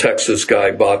was a Texas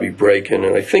guy, Bobby Bragan,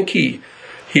 and I think he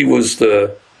was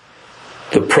the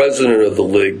president of the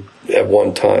league at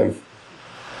one time.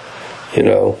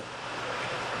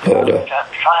 But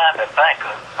I'm trying to think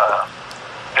of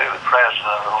who the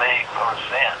president of the league was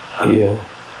then. Yeah.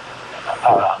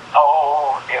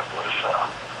 It was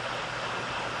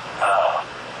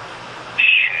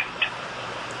shoot.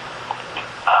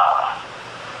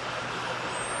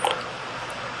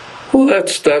 Well,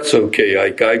 that's okay,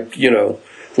 Ike.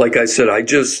 Like I said, I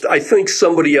think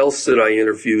somebody else that I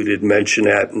interviewed had mentioned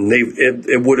that, and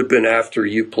it would have been after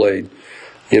you played,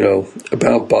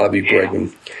 about Bobby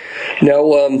Bragan.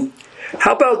 Now,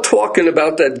 how about talking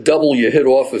about that double you hit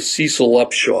off of Cecil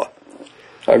Upshaw?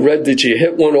 I read that you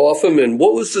hit one off him, and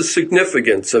what was the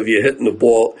significance of you hitting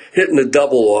the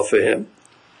double off of him?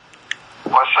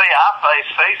 Well, see, I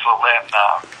faced Cecil, and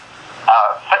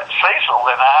Cecil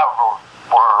and I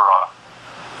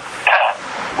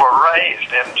were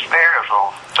raised in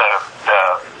Spearsville.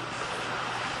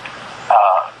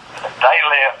 They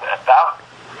lived. That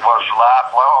was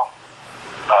lifelong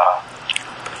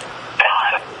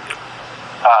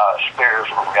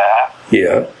Spearsville guy.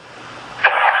 Yeah.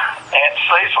 And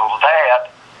Cecil's dad,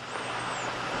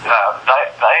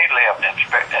 they lived in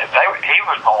Spearsville. He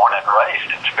was born and raised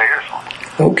in Spearsville.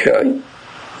 Okay.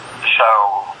 So,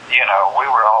 we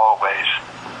were always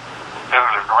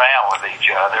fooling around with each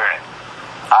other, and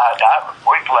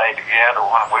we played together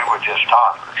when we were just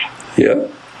toddlers. Yeah.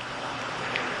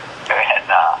 And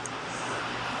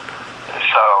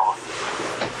so,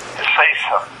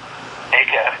 Cecil,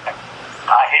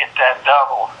 I hit that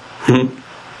double, and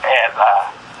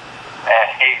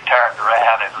he turned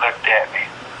around and looked at me,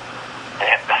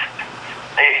 and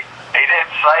he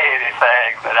didn't say anything,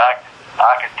 but I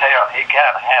could tell he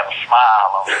kind of had a smile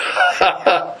on his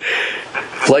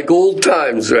face. Like old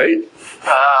times, right?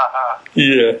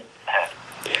 Yeah.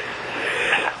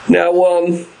 Now,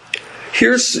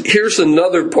 here's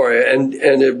another part, and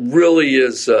it really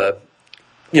is,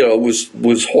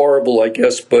 was horrible, I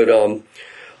guess, but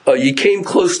you came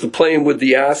close to playing with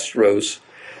the Astros,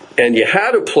 and you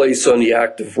had a place on the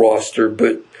active roster,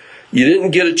 but you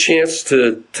didn't get a chance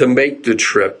to make the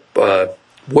trip.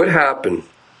 What happened?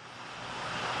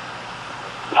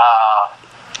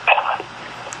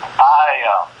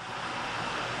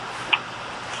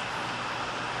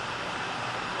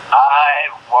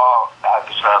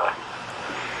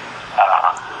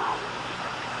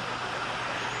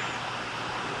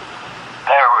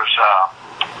 There was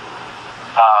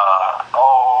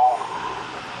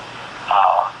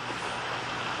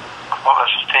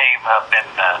this team up in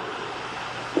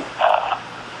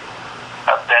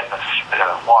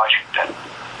Washington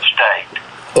State.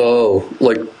 Oh,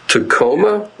 like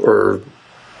Tacoma or?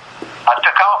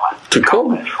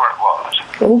 Tacoma. That's where it was.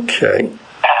 Okay. And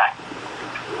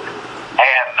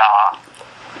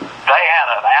they had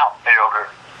an outfielder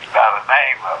by the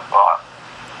name of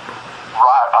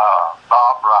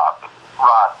Bob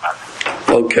Rodman.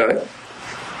 Okay.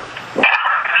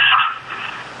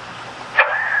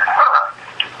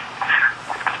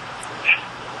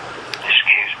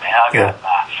 Excuse me, I got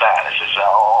my sinuses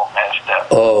all messed up.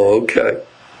 Oh, okay.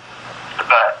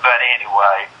 But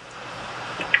anyway,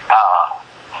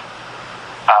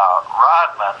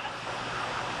 Rodman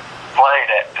played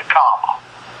at Tacoma,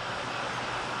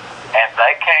 and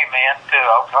they came into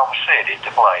Oklahoma City to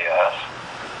play us.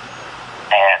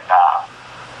 And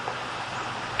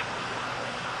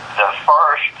the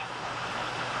first,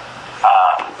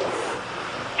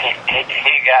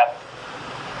 he got,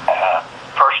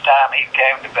 first time he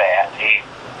came to bat, he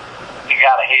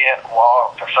got a hit,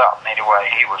 walked or something. Anyway,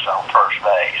 he was on first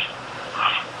base.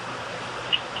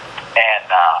 And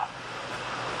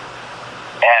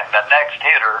the next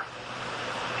hitter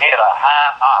hit a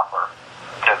high hopper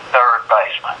to third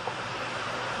baseman.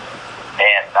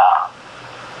 And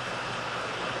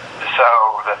so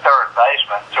the third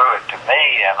baseman threw it to me,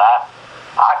 and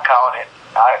I caught it.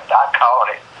 I caught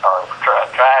it, or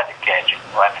tried to catch it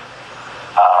when,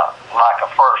 like a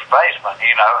first baseman,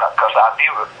 you know, because I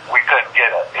knew we couldn't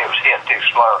get it. It was hit too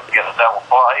slow to get a double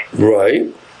play. Right.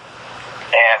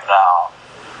 And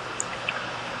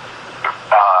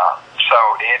so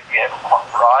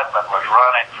Rodman was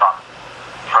running from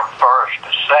first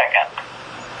to second,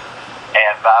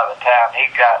 and by the time he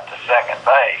got to second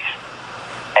base,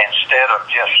 instead of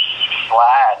just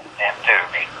sliding into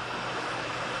me,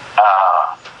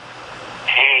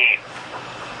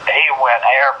 he went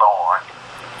airborne.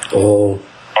 Oh.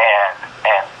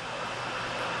 And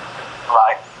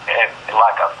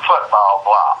like a football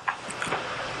block,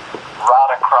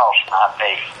 right across my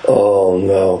knee. Oh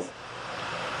no.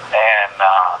 And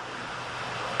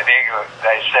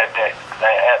they said that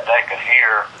they could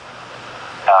hear.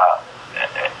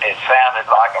 It sounded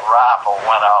like a rifle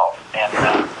went off in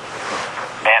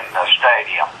the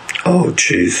stadium. Oh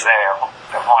jeez. There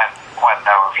when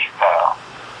those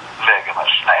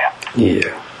ligaments snapped.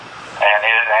 Yeah. And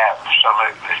it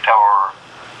absolutely tore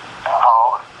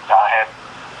all. I had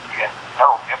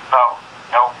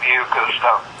no mucus.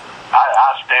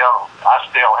 I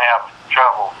still have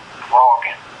trouble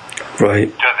walking. Right.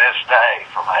 To this day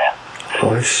from that.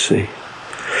 Oh, I see.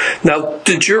 Now,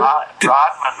 did your Rodman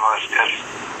was just,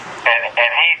 and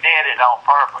he did it on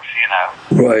purpose, you know.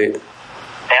 Right.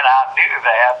 And I knew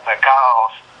that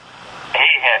because he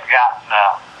had gotten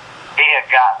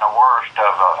the worst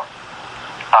of a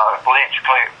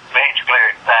bench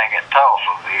clearing thing in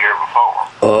Tulsa the year before.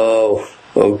 Oh,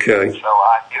 okay. So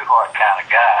I knew what kind of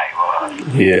guy he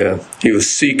was. Yeah, he was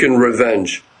seeking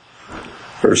revenge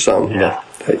or something. Yeah.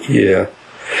 Yeah.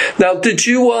 Now, did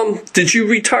you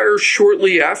retire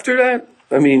shortly after that?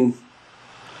 I mean,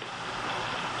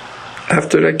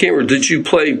 after that game, or did you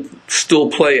still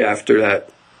play after that?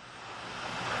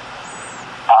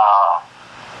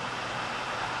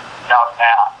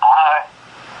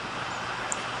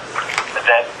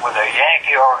 With a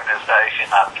Yankee organization,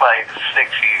 I played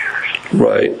 6 years.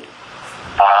 Right.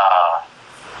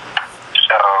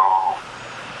 So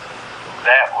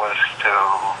that was to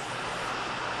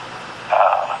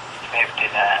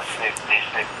 59, 60,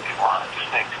 61,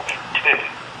 62.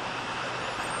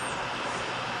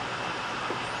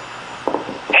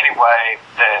 Anyway,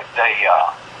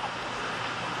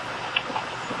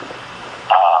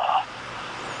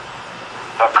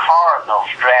 the Cardinals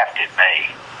drafted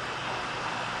me.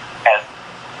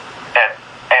 And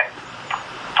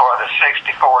for the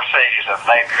 64 season,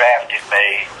 they drafted me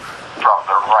from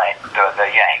the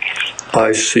Yankees.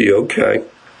 I see. Okay.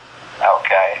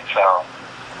 Okay, so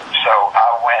I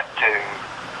went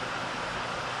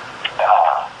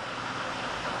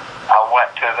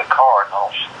to the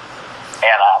Cardinals,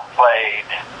 and I played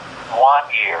 1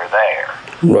 year there.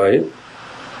 Right.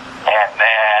 And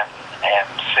then in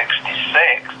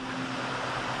 '66,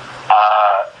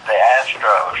 the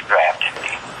Astros drafted me.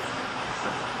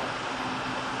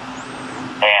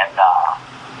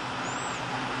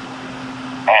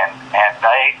 And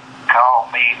they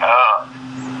called me up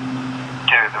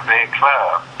to the big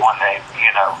club when they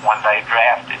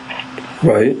drafted me.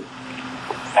 Right.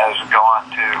 I was going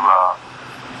to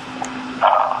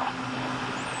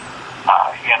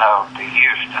to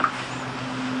Houston,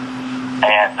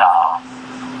 and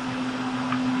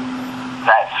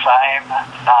that same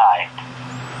night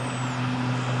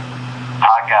I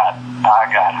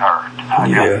got hurt. I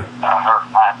hurt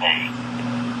my knee.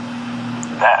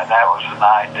 That was the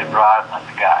night that Rodman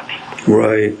got me.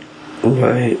 Right.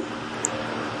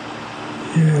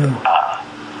 Yeah.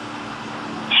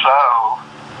 So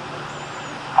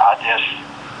I just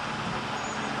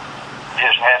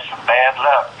had some bad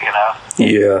luck,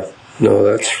 Yeah. No,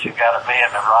 that's. You got to be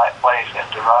in the right place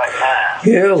at the right time.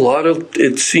 Yeah,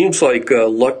 it seems like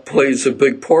luck plays a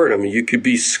big part. I mean, you could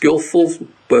be skillful,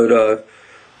 but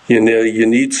you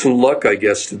need some luck, I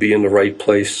guess, to be in the right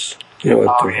place.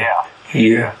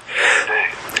 Yeah.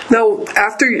 Now,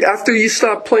 after you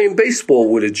stopped playing baseball,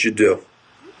 what did you do?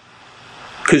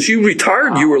 Because you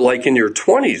retired, you were like in your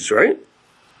 20s, right?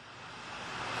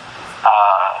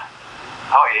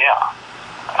 Yeah.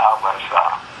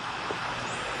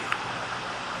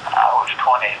 I was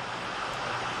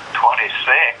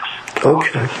 26.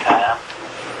 Okay.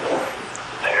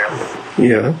 There.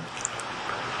 Yeah.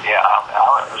 Yeah, I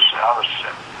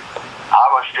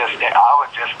was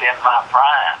just in my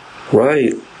prime.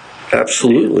 Right.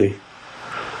 Absolutely.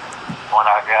 When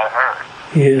I got hurt.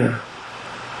 Yeah.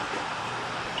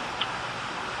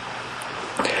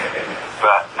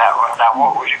 But now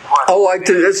what was your question? Oh, I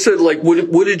said, like,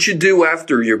 what did you do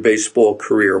after your baseball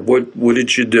career? What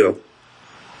did you do?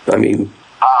 I mean.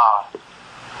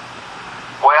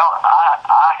 Well,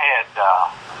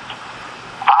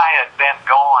 I had been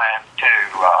going to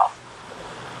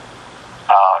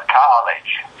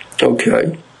college. Okay.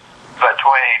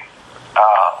 Between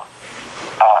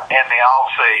in the off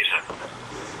season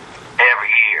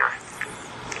every year,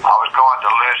 I was going to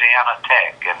Louisiana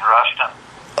Tech in Ruston.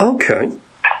 Okay.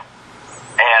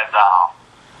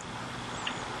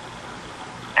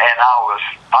 And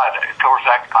of course,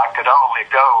 I could only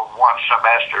go one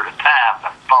semester at a time in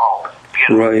the fall.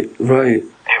 Right.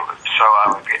 So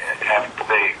I would have to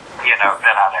be, then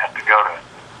I'd have to go to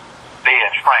be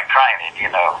in spring training,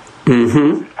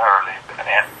 early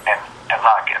and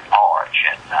like in March,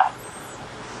 and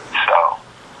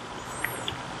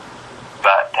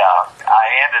but I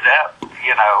ended up,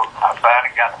 I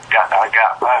finally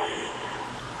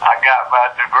I got my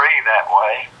degree that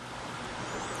way.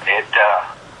 It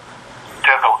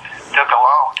took a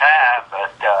long time,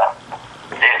 but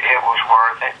it was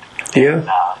worth it. Yeah.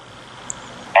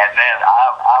 And then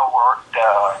I worked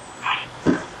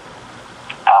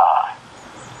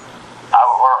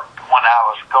when I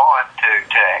was going to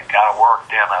Tech. I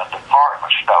worked in a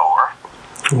department store.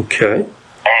 Okay.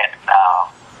 And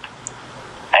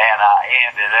I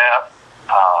ended up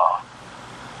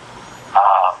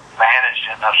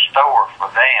managing a store for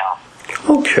them.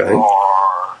 Okay.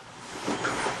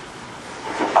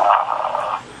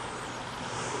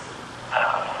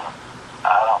 I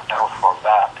don't know, for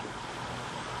about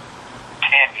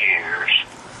 10 years.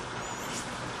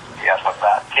 Yes,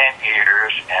 about 10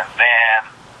 years, and then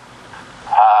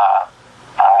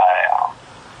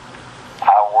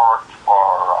I worked for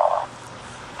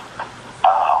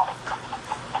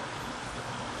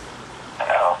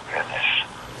oh goodness.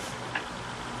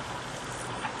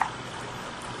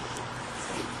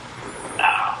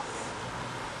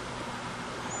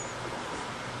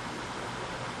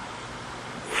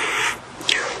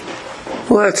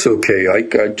 Well, that's okay.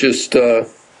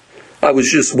 I was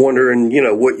just wondering,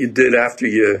 what you did after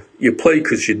you played,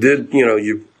 because you did,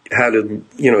 you had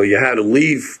to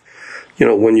leave,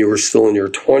 when you were still in your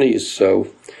 20s. So,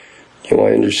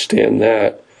 I understand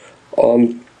that.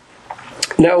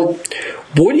 Now,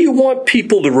 what do you want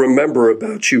people to remember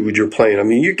about you when you're playing? I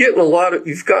mean, you've gotten a lot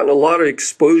of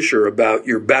exposure about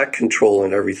your back control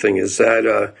and everything. Is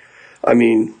that,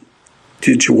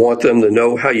 did you want them to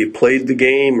know how you played the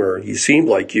game, or you seemed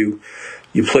like you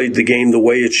played the game the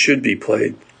way it should be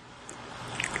played?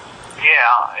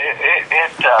 Yeah,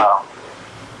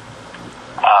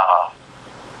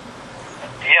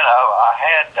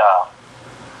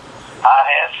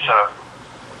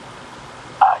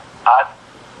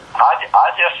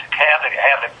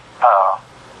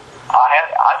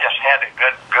 I just had a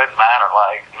good minor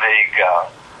league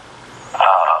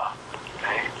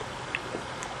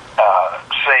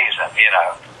season,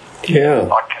 Yeah.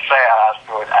 Like I say, I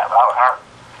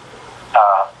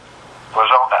was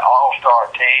on the All-Star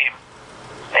team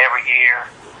every year.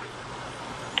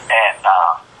 And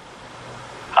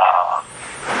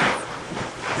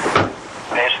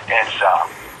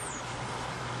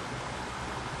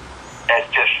it's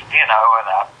just, you know, and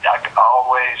I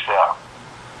always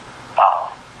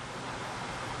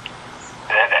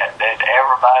that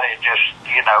everybody just,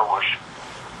 you know, was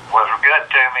good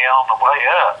to me on the way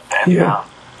up. And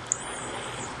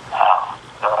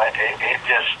so it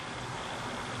just,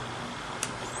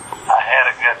 I had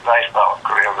a good baseball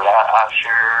career, but I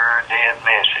sure did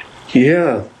miss it.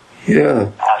 Yeah.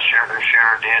 I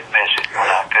sure did miss it when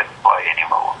I couldn't play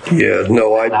anymore. Yeah,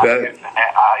 no, I bet.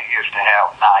 I used to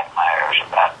have nightmares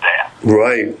about that.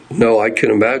 Right. No, I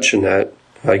can imagine that.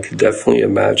 I could definitely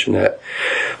imagine that.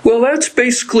 Well, that's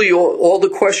basically all the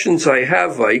questions I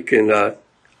have, Ike, and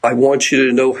I want you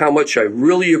to know how much I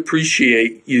really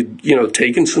appreciate you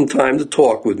taking some time to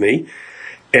talk with me.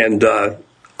 And I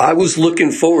was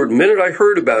looking forward. The minute I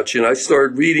heard about you and I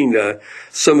started reading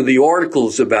some of the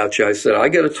articles about you, I said, I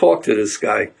got to talk to this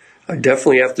guy. I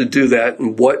definitely have to do that.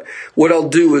 And what I'll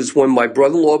do is when my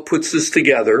brother-in-law puts this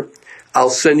together,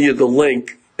 I'll send you the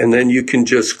link, and then you can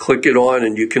just click it on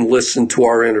and you can listen to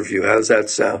our interview. How's that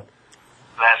sound?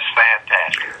 That's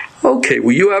fantastic. Okay,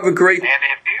 well, you have a great... And if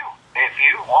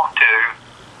you want to,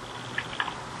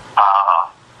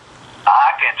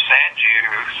 I can send you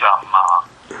some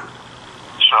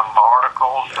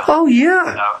articles. Oh,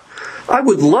 yeah. I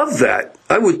would love that.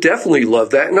 I would definitely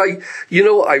love that. And I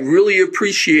really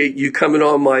appreciate you coming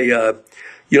on my,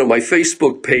 my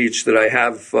Facebook page that I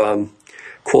have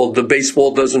called "The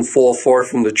Baseball Doesn't Fall Far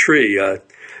from the Tree." Yeah,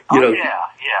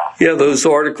 those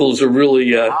articles are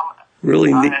really,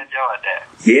 really neat. I enjoyed that.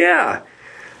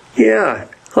 Yeah.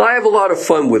 Well, I have a lot of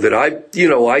fun with it. I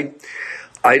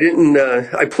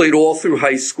played all through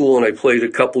high school, and I played a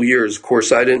couple years. Of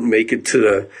course, I didn't make it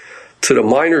to the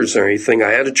minors or anything.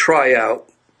 I had to try out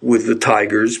with the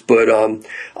Tigers, but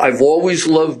I've always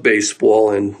loved baseball,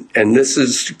 and this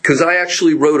is because I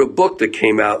actually wrote a book that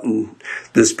came out in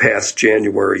this past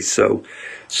January. So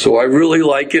I really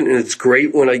like it, and it's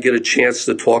great when I get a chance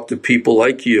to talk to people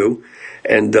like you,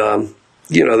 and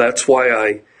that's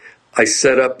why I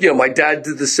set up. My dad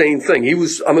did the same thing.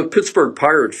 I'm a Pittsburgh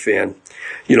Pirate fan.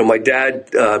 My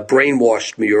dad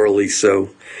brainwashed me early,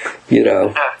 so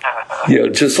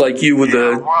just like you with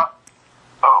the.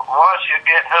 Once you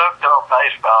get hooked on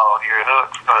baseball, you're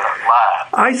hooked for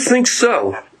life. I think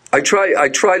so. I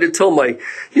try to tell my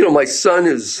son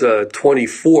is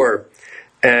 24,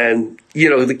 and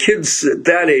the kids at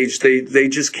that age they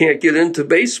just can't get into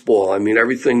baseball. I mean,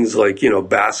 everything's like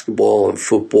basketball and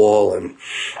football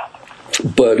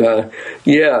but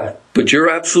you're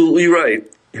absolutely right.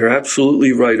 You're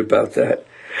absolutely right about that.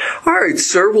 All right,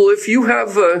 sir. Well, if you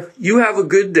have a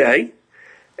good day,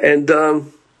 and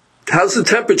how's the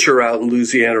temperature out in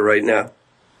Louisiana right now?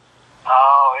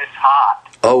 Oh, it's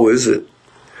hot. Oh, is it?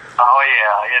 Oh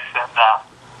yeah, it's in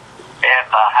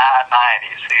the high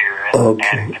 90s here,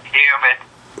 and humid.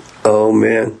 Oh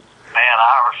man. Man,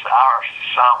 our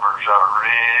summers are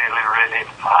really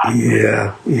hot.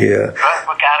 Yeah. But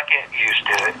we gotta get used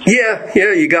to it.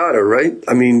 Yeah, you gotta, right?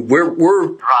 I mean,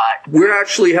 we're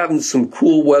actually having some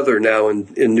cool weather now in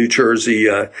New Jersey.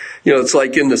 It's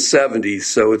like in the 70s,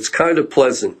 so it's kind of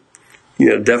pleasant.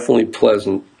 Definitely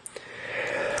pleasant.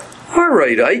 All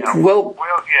right, Ike. Well,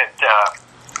 we'll get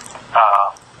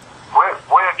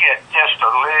just a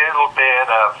little bit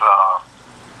of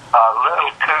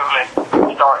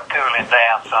start cooling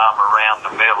down some around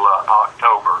the middle of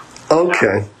October.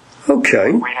 Okay.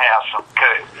 We have some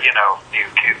new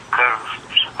cool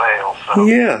spells. So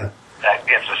yeah. That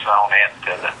gets us on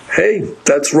into the. Hey,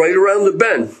 that's right around the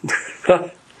bend.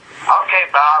 Okay,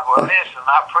 Bob. Well, listen,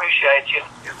 I appreciate you.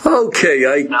 Okay,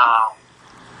 Ike.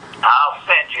 I'll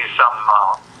send you some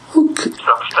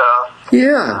stuff.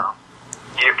 Yeah.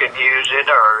 You can use it,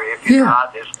 or if you're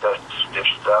not, just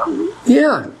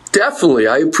Yeah, definitely.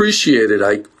 I appreciate it,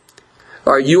 Ike.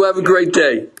 All right, you have a great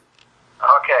day.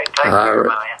 Okay, take care,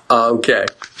 man. Okay,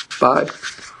 bye.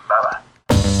 Bye-bye.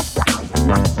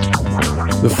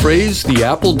 The phrase, "the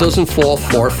apple doesn't fall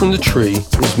far from the tree,"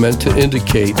 is meant to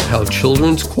indicate how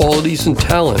children's qualities and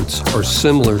talents are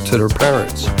similar to their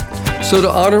parents. So to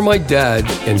honor my dad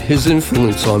and his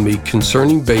influence on me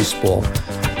concerning baseball,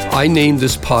 I named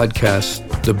this podcast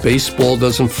 "The Baseball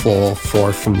Doesn't Fall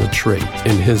Far from the Tree"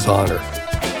 in his honor.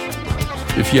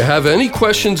 If you have any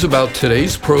questions about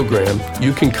today's program,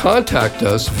 you can contact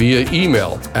us via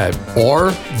email at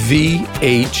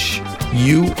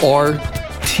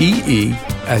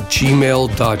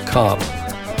rvhurte@gmail.com.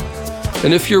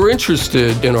 And if you're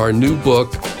interested in our new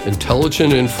book,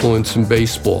 Intelligent Influence in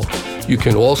Baseball, You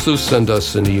can also send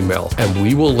us an email, and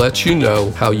we will let you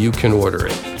know how you can order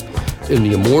it. In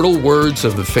the immortal words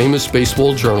of the famous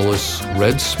baseball journalist,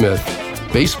 Red Smith,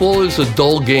 baseball is a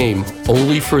dull game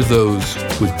only for those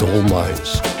with dull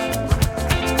minds.